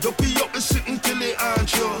 Yeah, don't be up and sit until it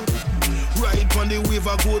ain't you. Ride on the wave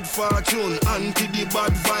of good fortune. Anti the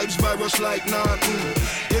bad vibes virus like nothing.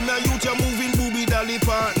 Then I youth ya moving booby dolly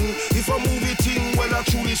parting. If I move it in, well I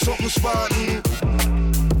truly something Spartan.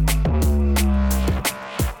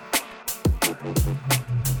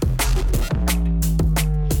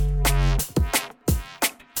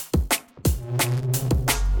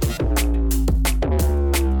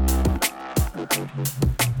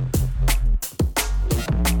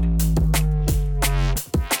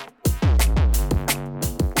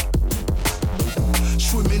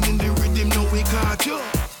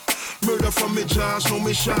 From me jaws, no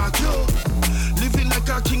me shock you. Living like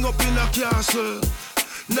a king up in a castle.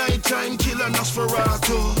 Nighttime killer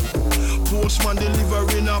Nosferatu. Postman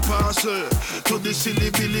delivering a parcel. To the silly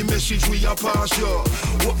billy message we a pass you.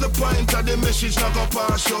 What the point of the message not go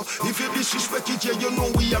pass you. If you disrespect it, yeah, you know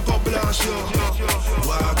we a go blast you.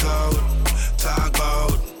 Walk out, talk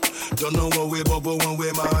out. Don't know what we bubble when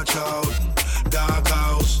we march out. Dark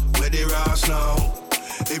house, where they rocks now.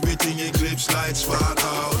 Everything eclipse lights spark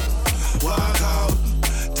out. Walk out,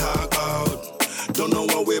 talk out. Don't know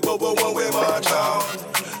what we bubble when we march out.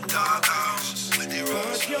 Dark house, when they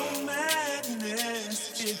rush. Your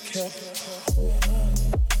madness, it kept.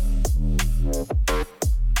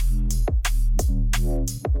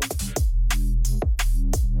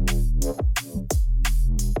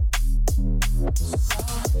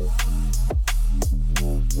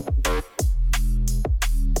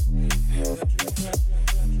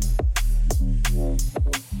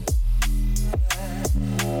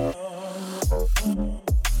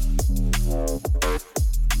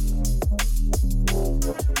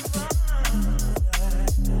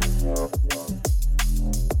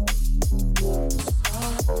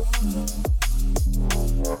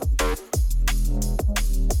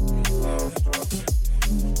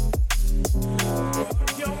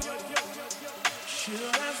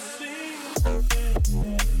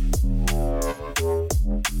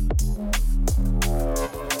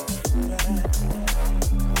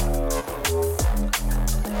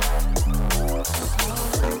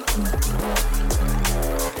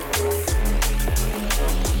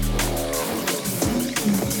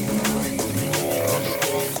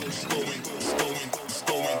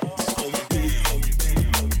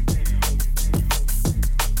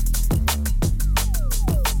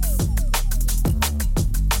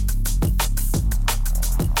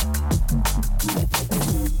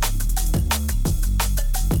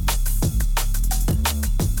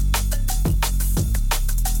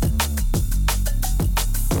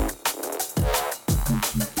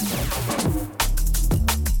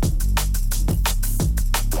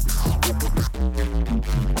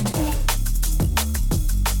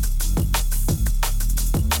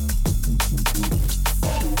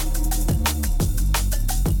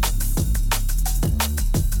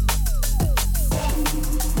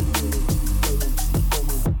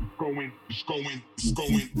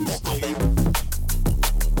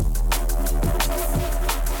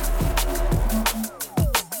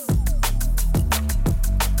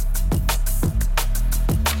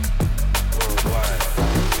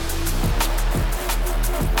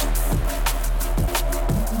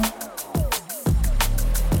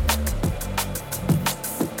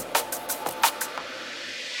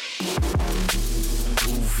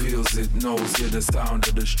 snows. Hear the sound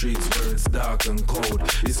of the streets where it's dark and cold.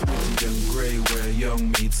 It's pretty and grey where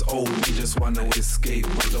young meets old. We just wanna escape,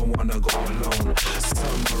 but don't wanna go alone.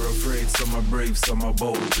 Some are afraid, some are brave, some are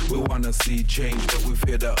bold. We wanna see change, but we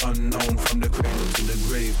fear the unknown. From the cradle to the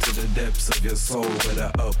grave, to the depths of your soul.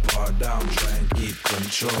 Whether up or down, try and keep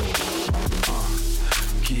control.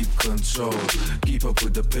 Keep control, keep up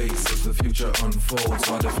with the pace as the future unfolds.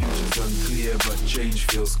 While the future's unclear, but change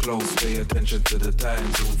feels close. Pay attention to the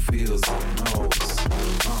times, who feels and knows.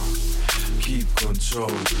 Keep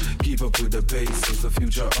control, keep up with the pace as the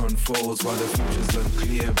future unfolds. While the future's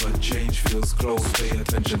unclear, but change feels close. Pay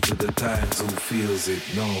attention to the times, who feels it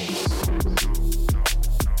knows.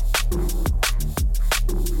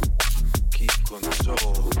 Keep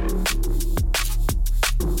control.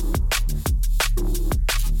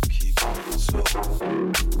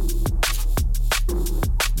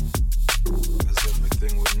 Cause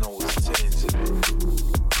everything we know is changing.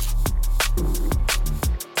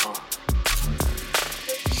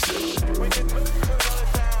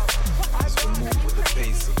 As we move with the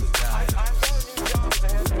pace of the times,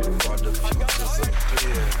 while the future's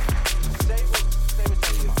unclear, pay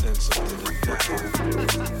attention to the time. Stay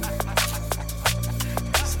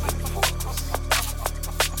focused.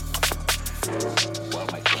 Well,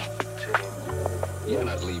 my friend, you're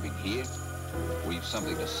not leaving here. We've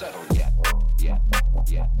something to settle yet. Yeah.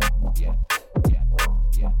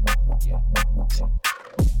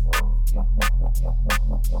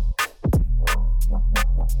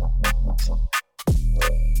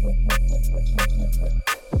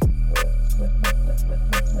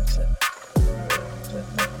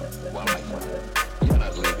 Well, my friend, you're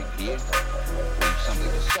not leaving here. We've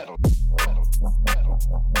something to settle.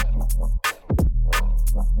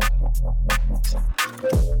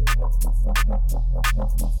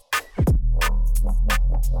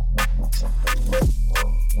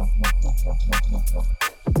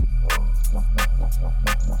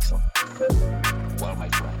 Well, my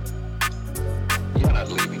friend, you're not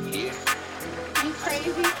leaving here. You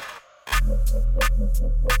crazy?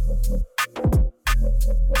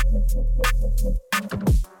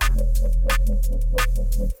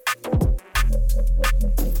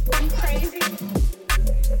 You crazy?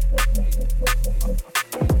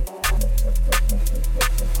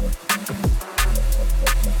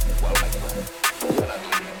 Well, my friend, you're not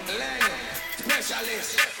leaving.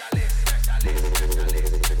 Specialist.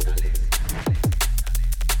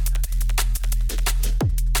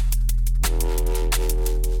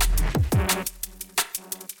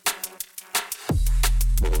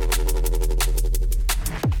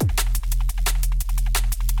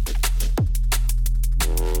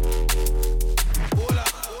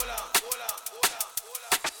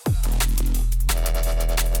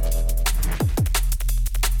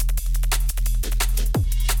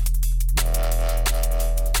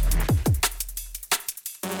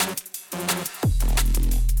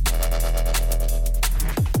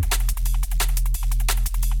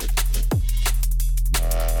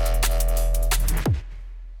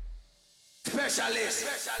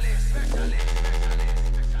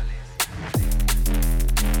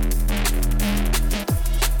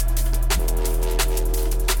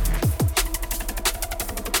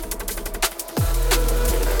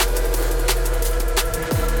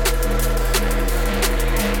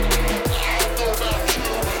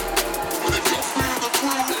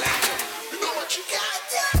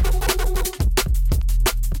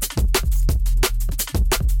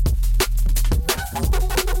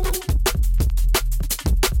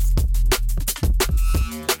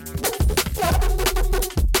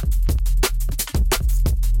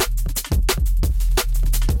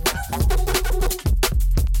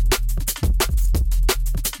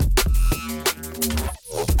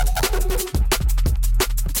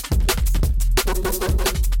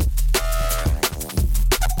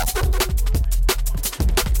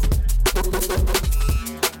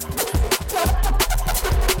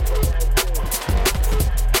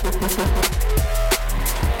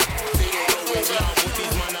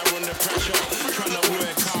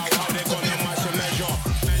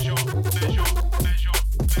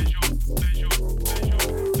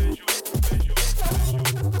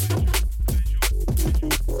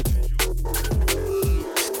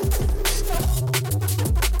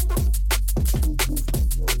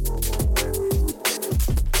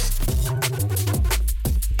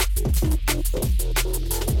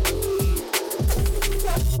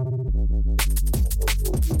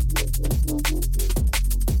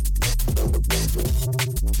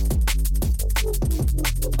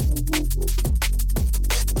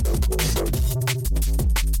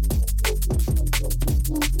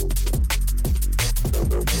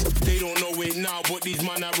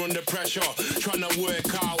 pressure. Trying to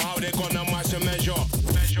work out how they gonna match and measure.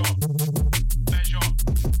 Measure, measure,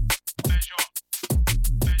 measure,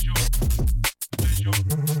 measure,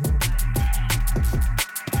 measure.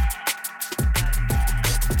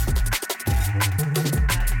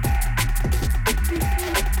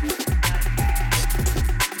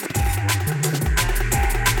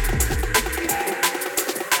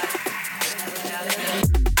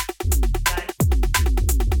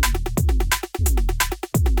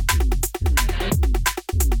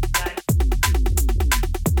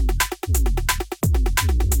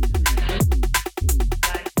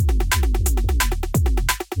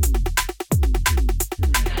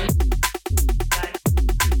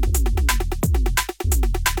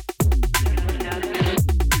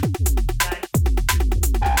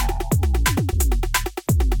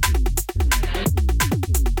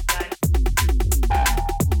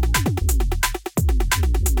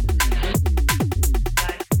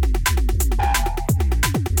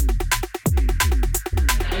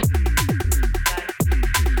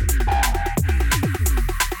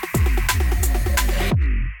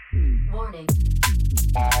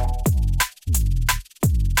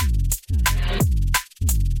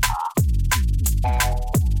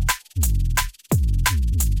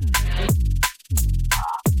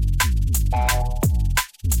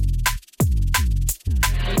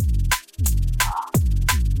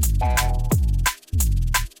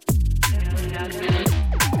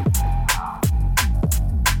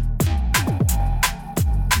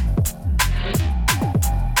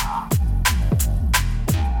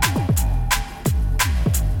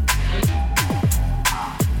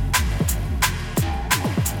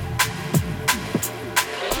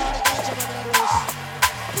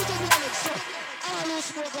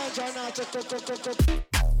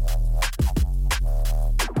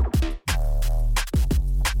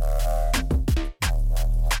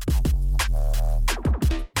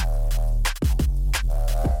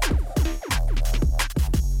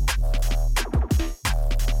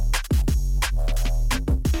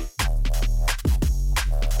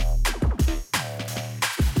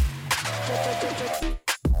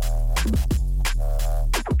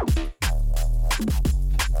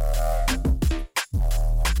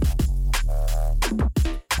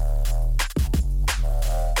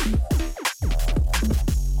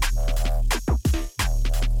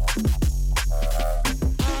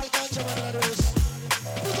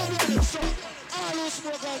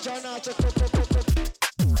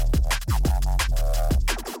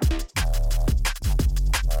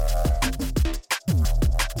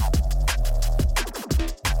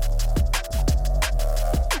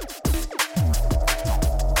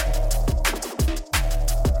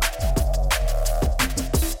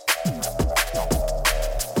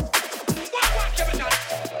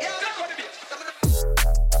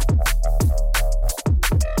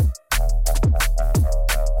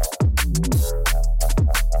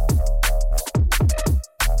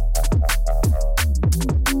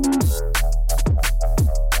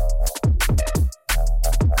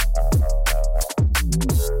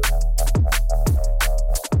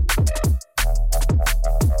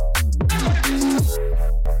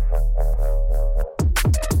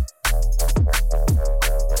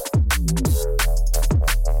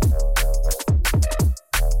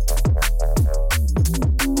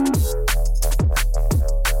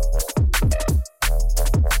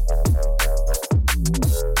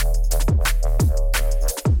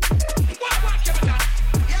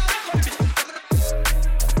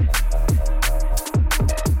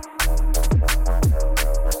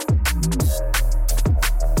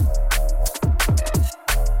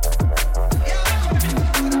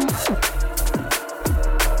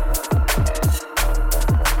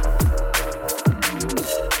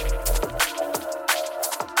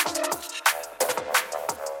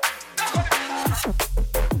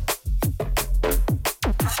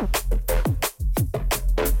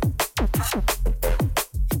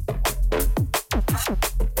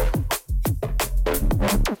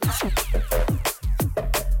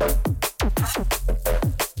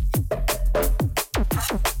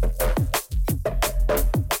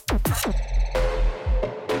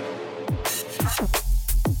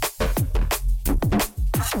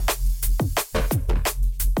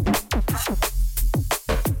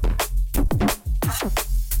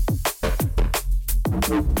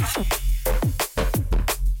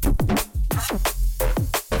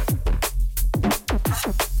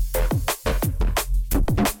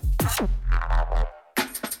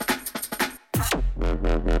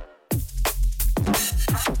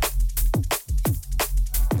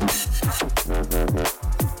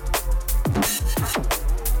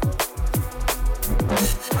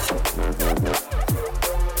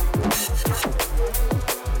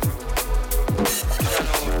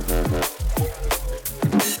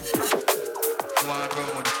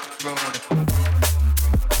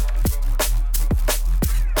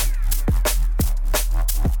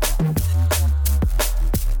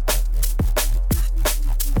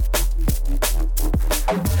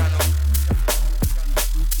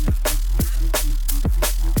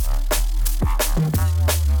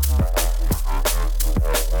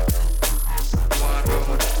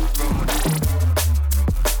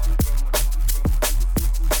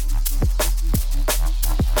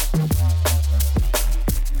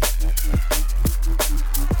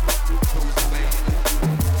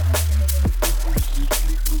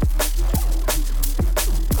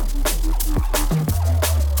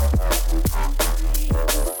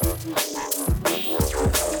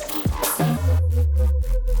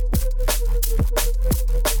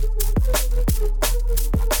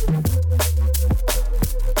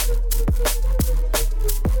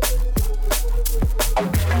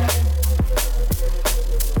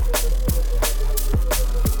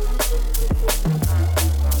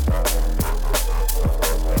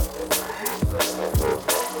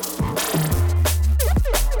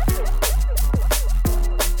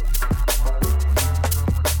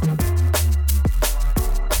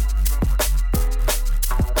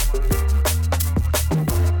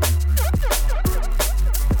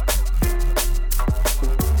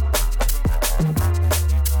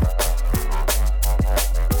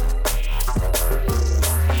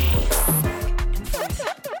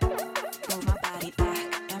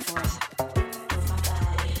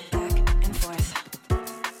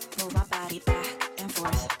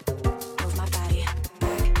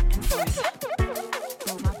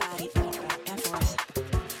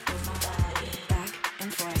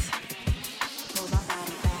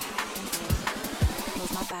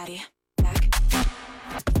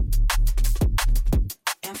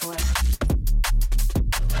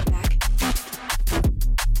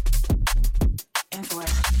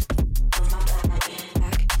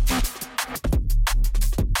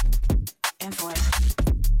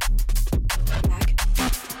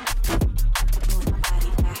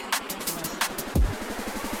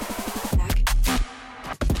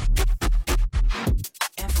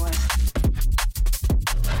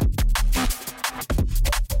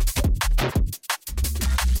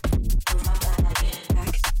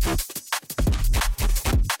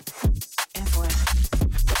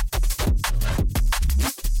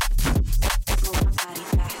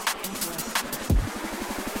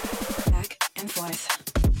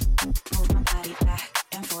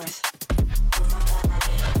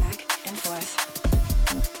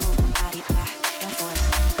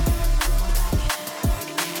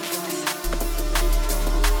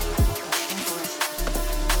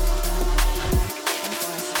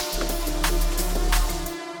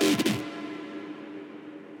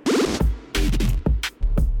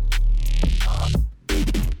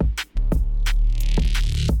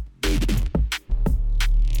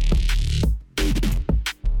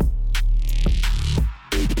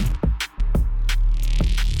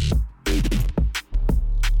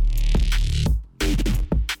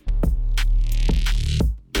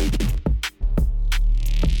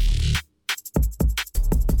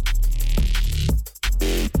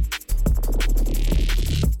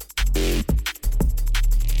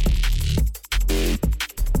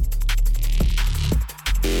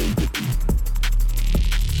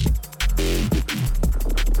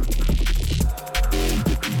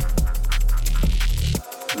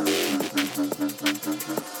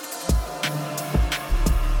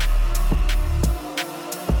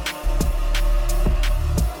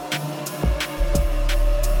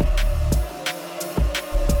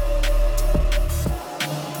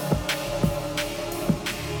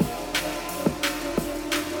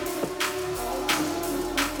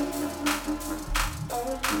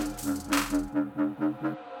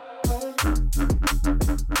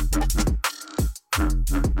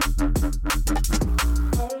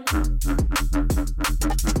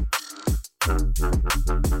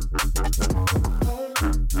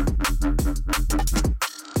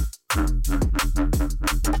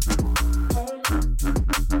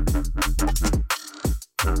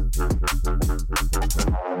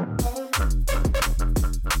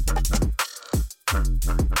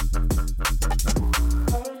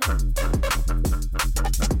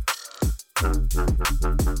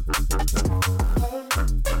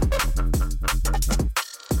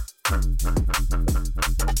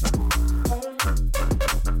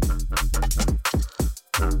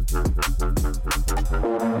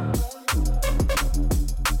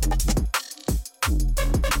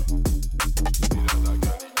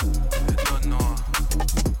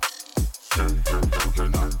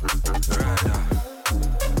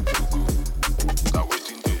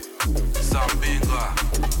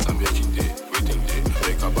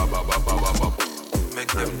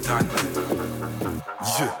 them done.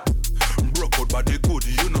 Yeah. Broke out body good,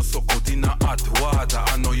 you know suck out in a hot water.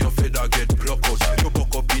 I know your feather get plucked out. You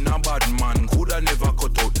buck up in a bad man, coulda never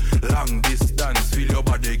cut out. Long distance, feel your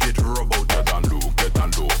body get rub out. Get and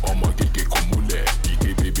low, I'ma get kumule.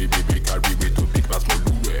 Baby, carry me to big pass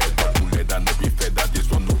molue. But mule that no be fed, that this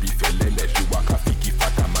one no be felele. She waka fiki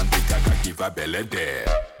fata man, they gaga give her belly there.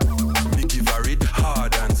 Me give her it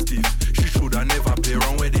hard and stiff. She shoulda never play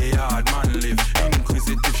around where the hard man live.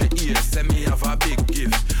 Inquisitive, she hears, say me have a big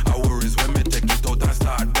gift. I worries when me take it out and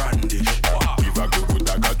start brandish. Give her good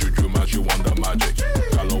dagger juju man, she want the magic.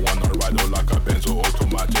 Galo wanna ride all like a benzo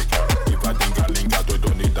automatic. If I think I link out,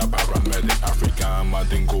 don't need a paramedic. African man,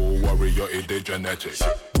 think go warrior, it the genetics.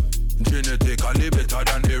 Genetically better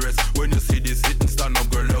than the rest. When you see this sitting stand up,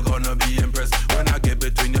 girl, you're gonna be impressed. When I get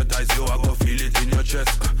between your thighs, you are gonna feel it in your chest.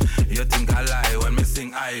 You think I lie when me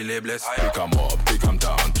sing highly blessed. Pick 'em up, pick 'em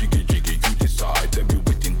down, jiggy, you decide. Tell me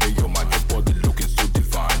waiting day your man, your body looking so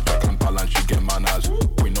divine. Jack and balance, she get manners.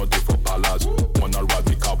 We know they for palace. Wanna ride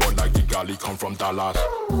the carbon like the galley come from Dallas.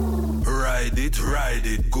 Ride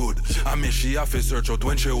it good. I mean she have to search out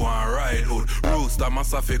when she want ride hood. Rooster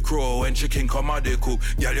must have to crow when chicken come out the coop.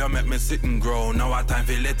 Girl, you make me sit and grow. Now I time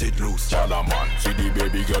to let it loose. Chala man, see the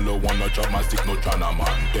baby girl who wanna chop my stick, no chana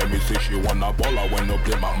man. Tell me say she wanna baller when no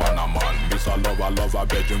play my man a man. Miss a lover,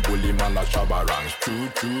 bedroom bully man like Shabarangs.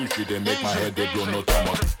 True, she dey make my head they blow no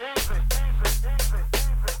Thomas.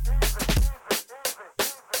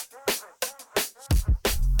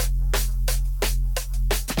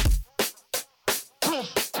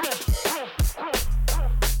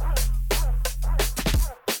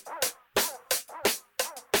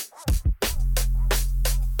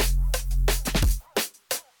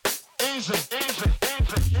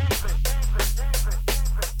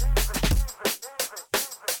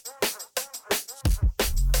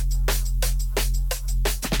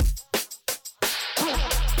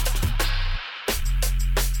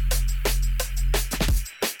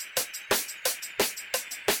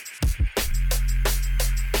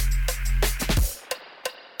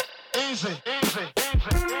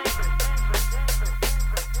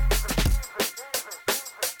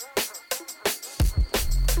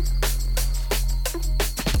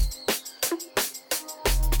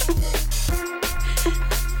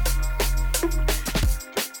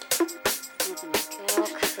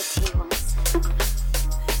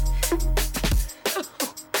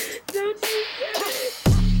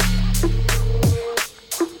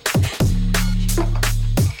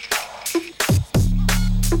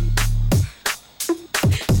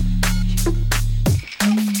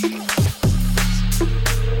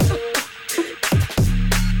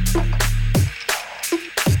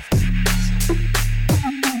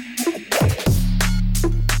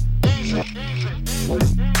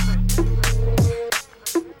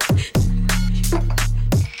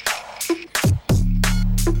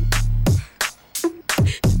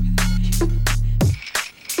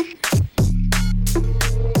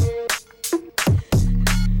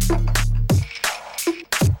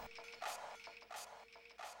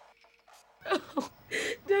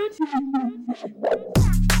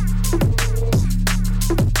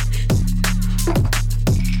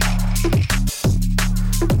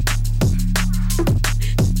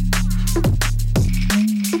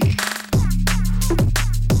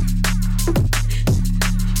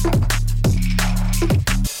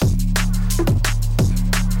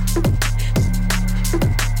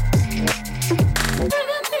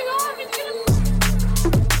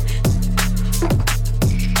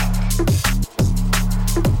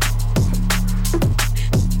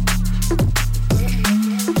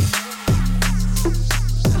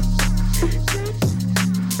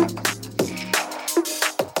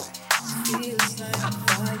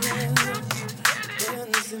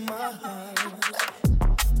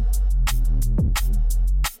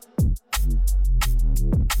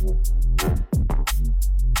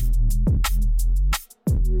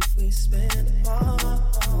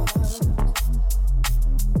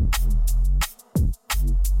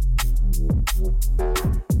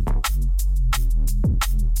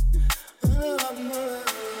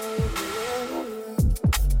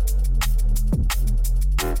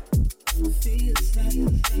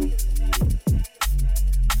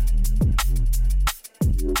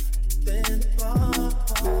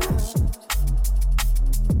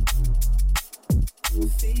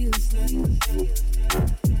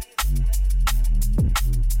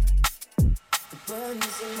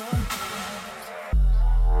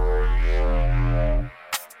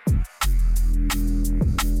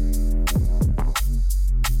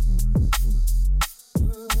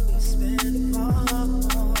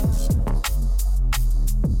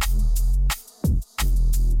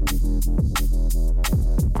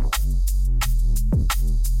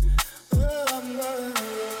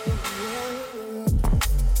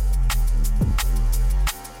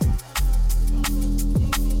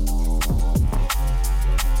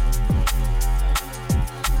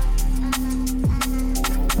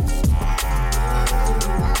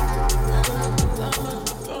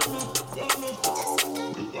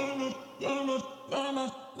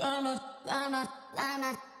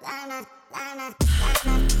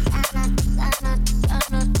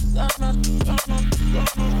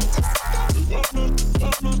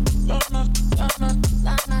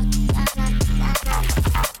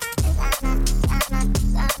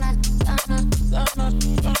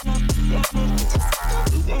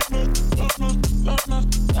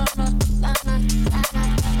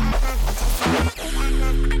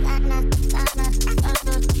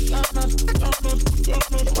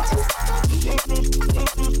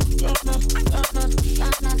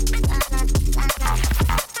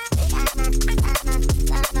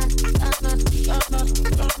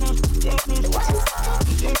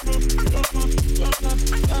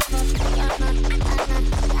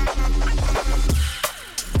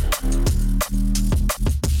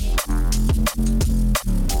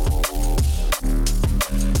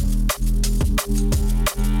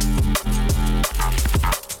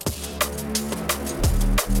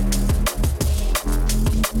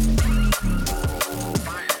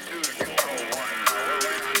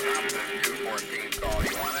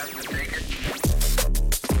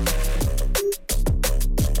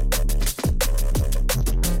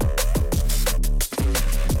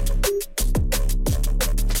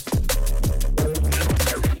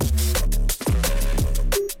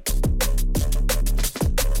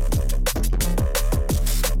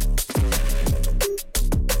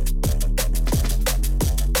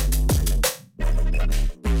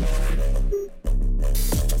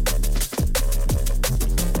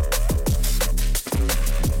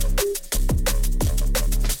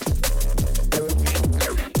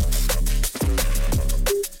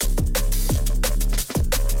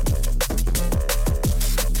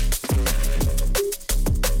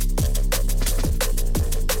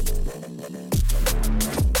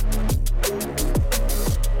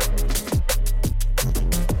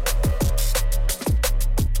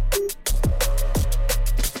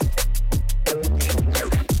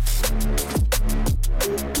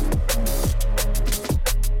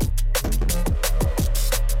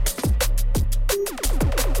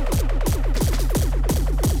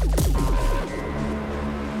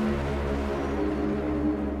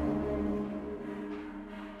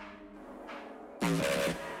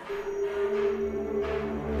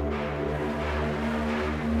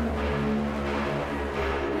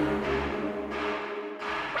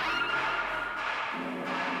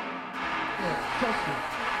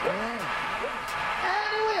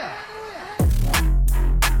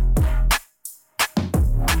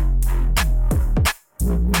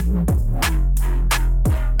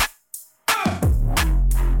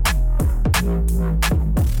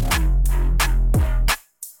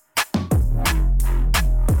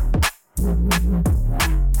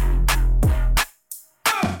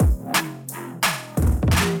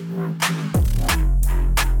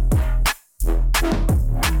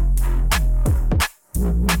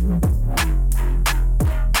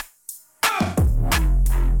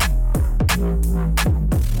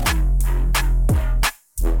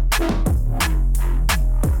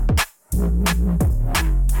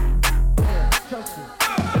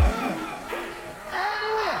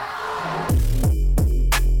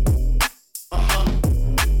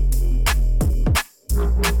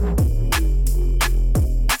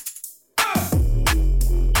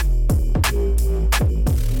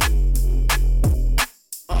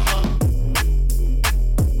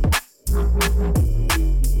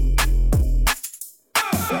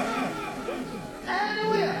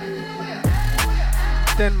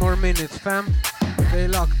 Minutes, fam. Stay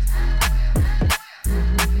locked.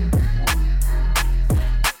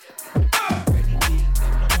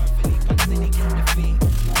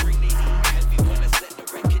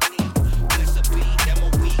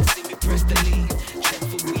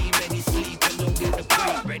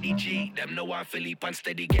 Ready G, them know I'm Philippe and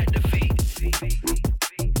steady get the feet.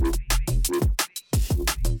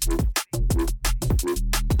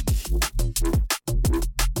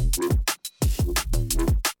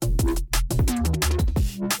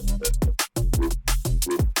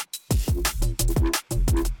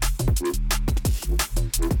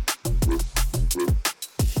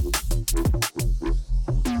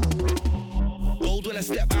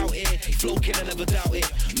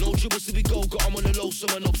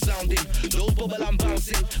 Someone up sounding, no bubble I'm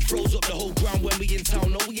bouncing, froze up the whole ground when we in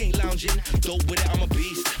town. No, we ain't lounging. Dope with it, I'm a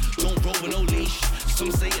beast. Don't roll with no leash.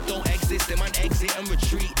 Some say it don't exist, them man exit and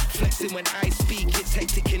retreat. Flexing when I speak, it's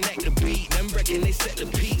hectic, connect the beat. Them reckon they set the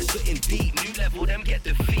peak, sitting deep. New level, them get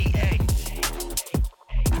the feet, hey.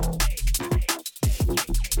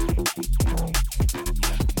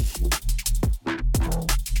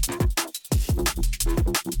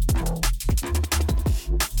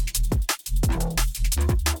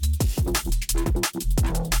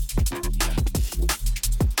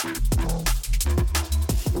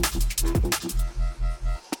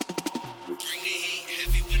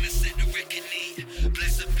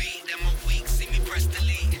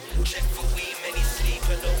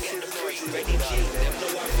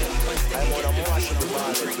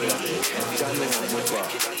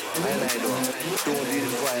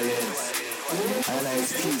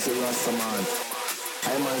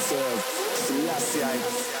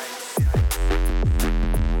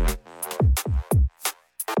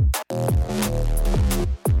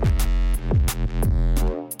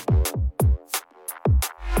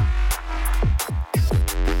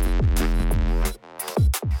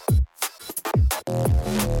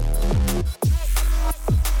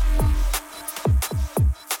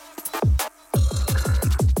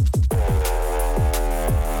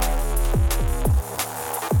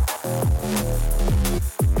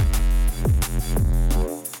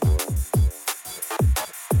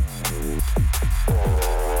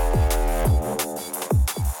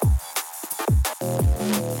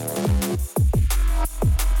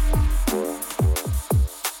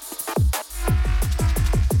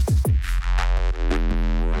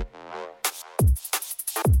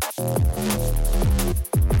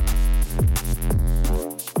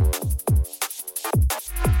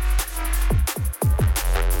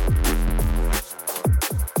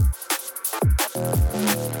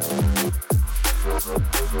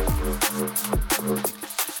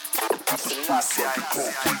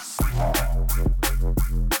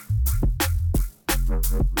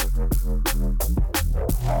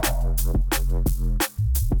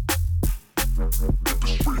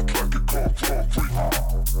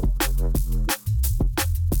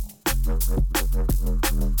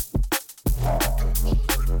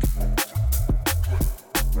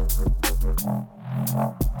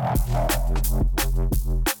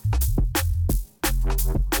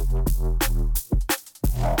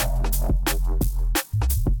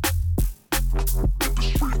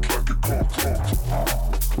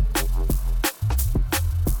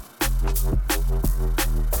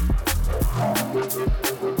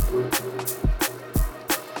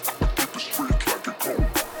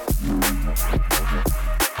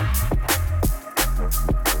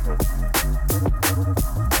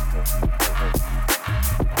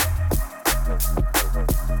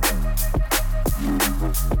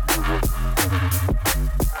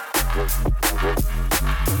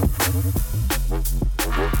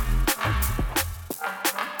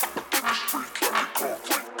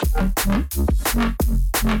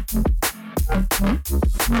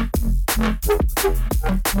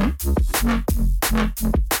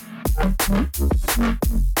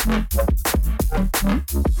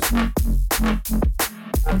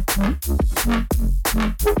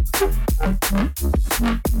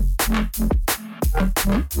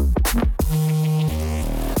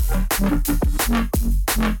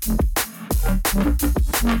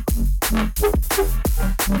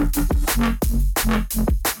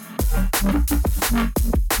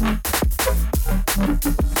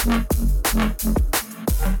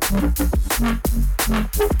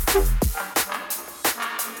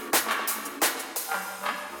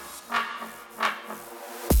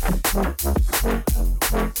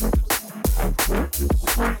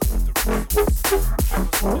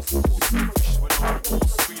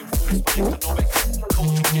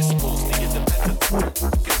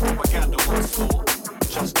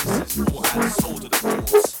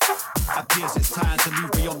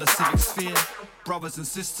 Brothers and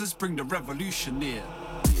sisters, bring the revolution near.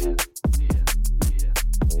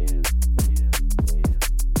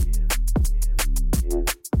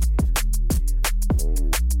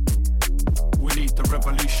 We need the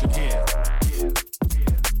revolution here.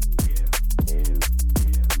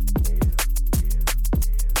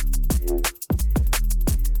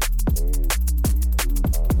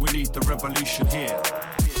 We need the revolution here.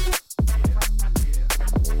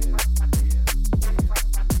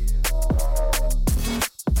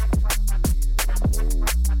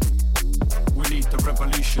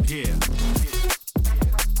 Here.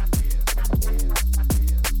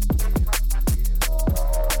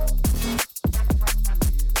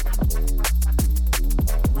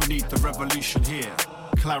 We need the revolution here.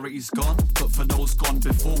 Clarity's gone, but for those gone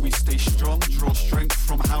before, we stay strong, draw strength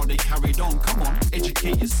from how they carried on. Come on,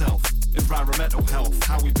 educate yourself. Environmental health,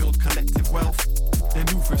 how we build collective wealth. They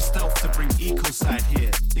move with stealth to bring ecocide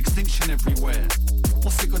here. Extinction everywhere.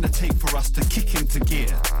 What's it gonna take for us to kick into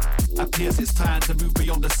gear? Appears it's time to move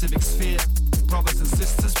beyond the civic sphere. Brothers and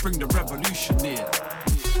sisters, bring the revolution near.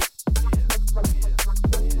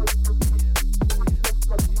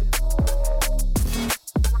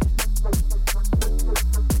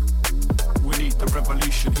 We need the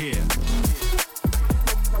revolution here.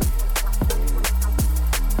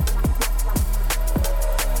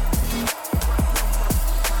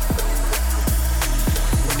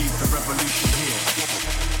 We need the revolution here.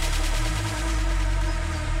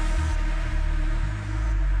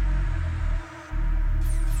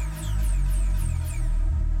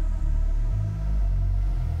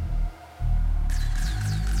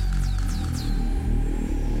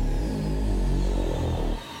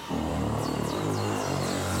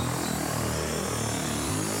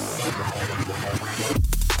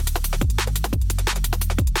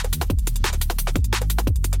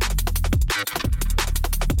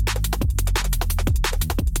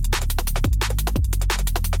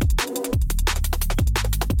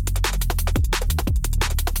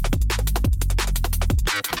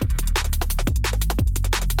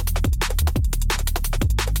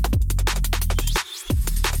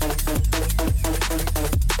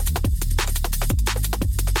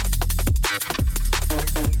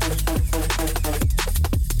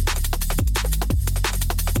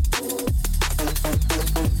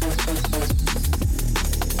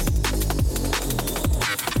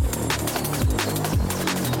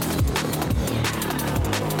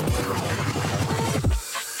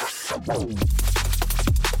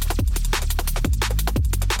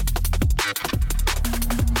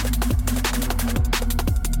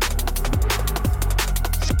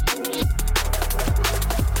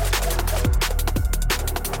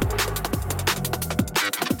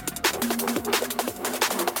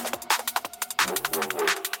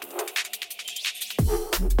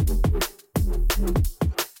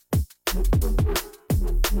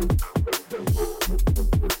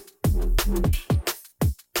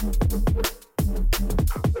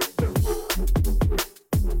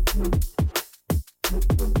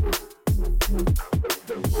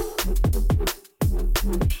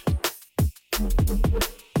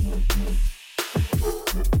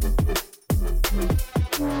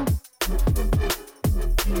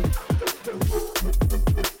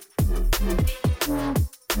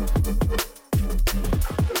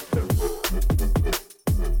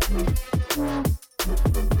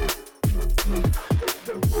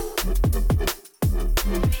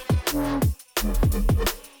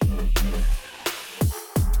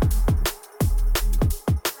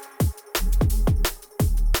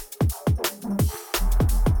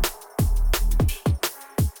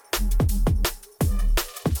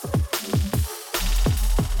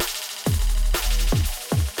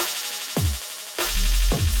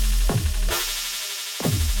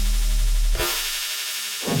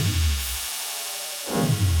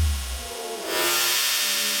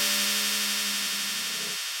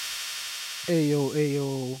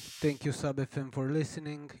 Ayo, thank you Sub FM for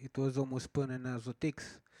listening. It was almost Pun and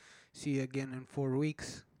Azotix. See you again in 4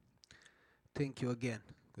 weeks. Thank you again.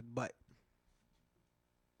 Goodbye.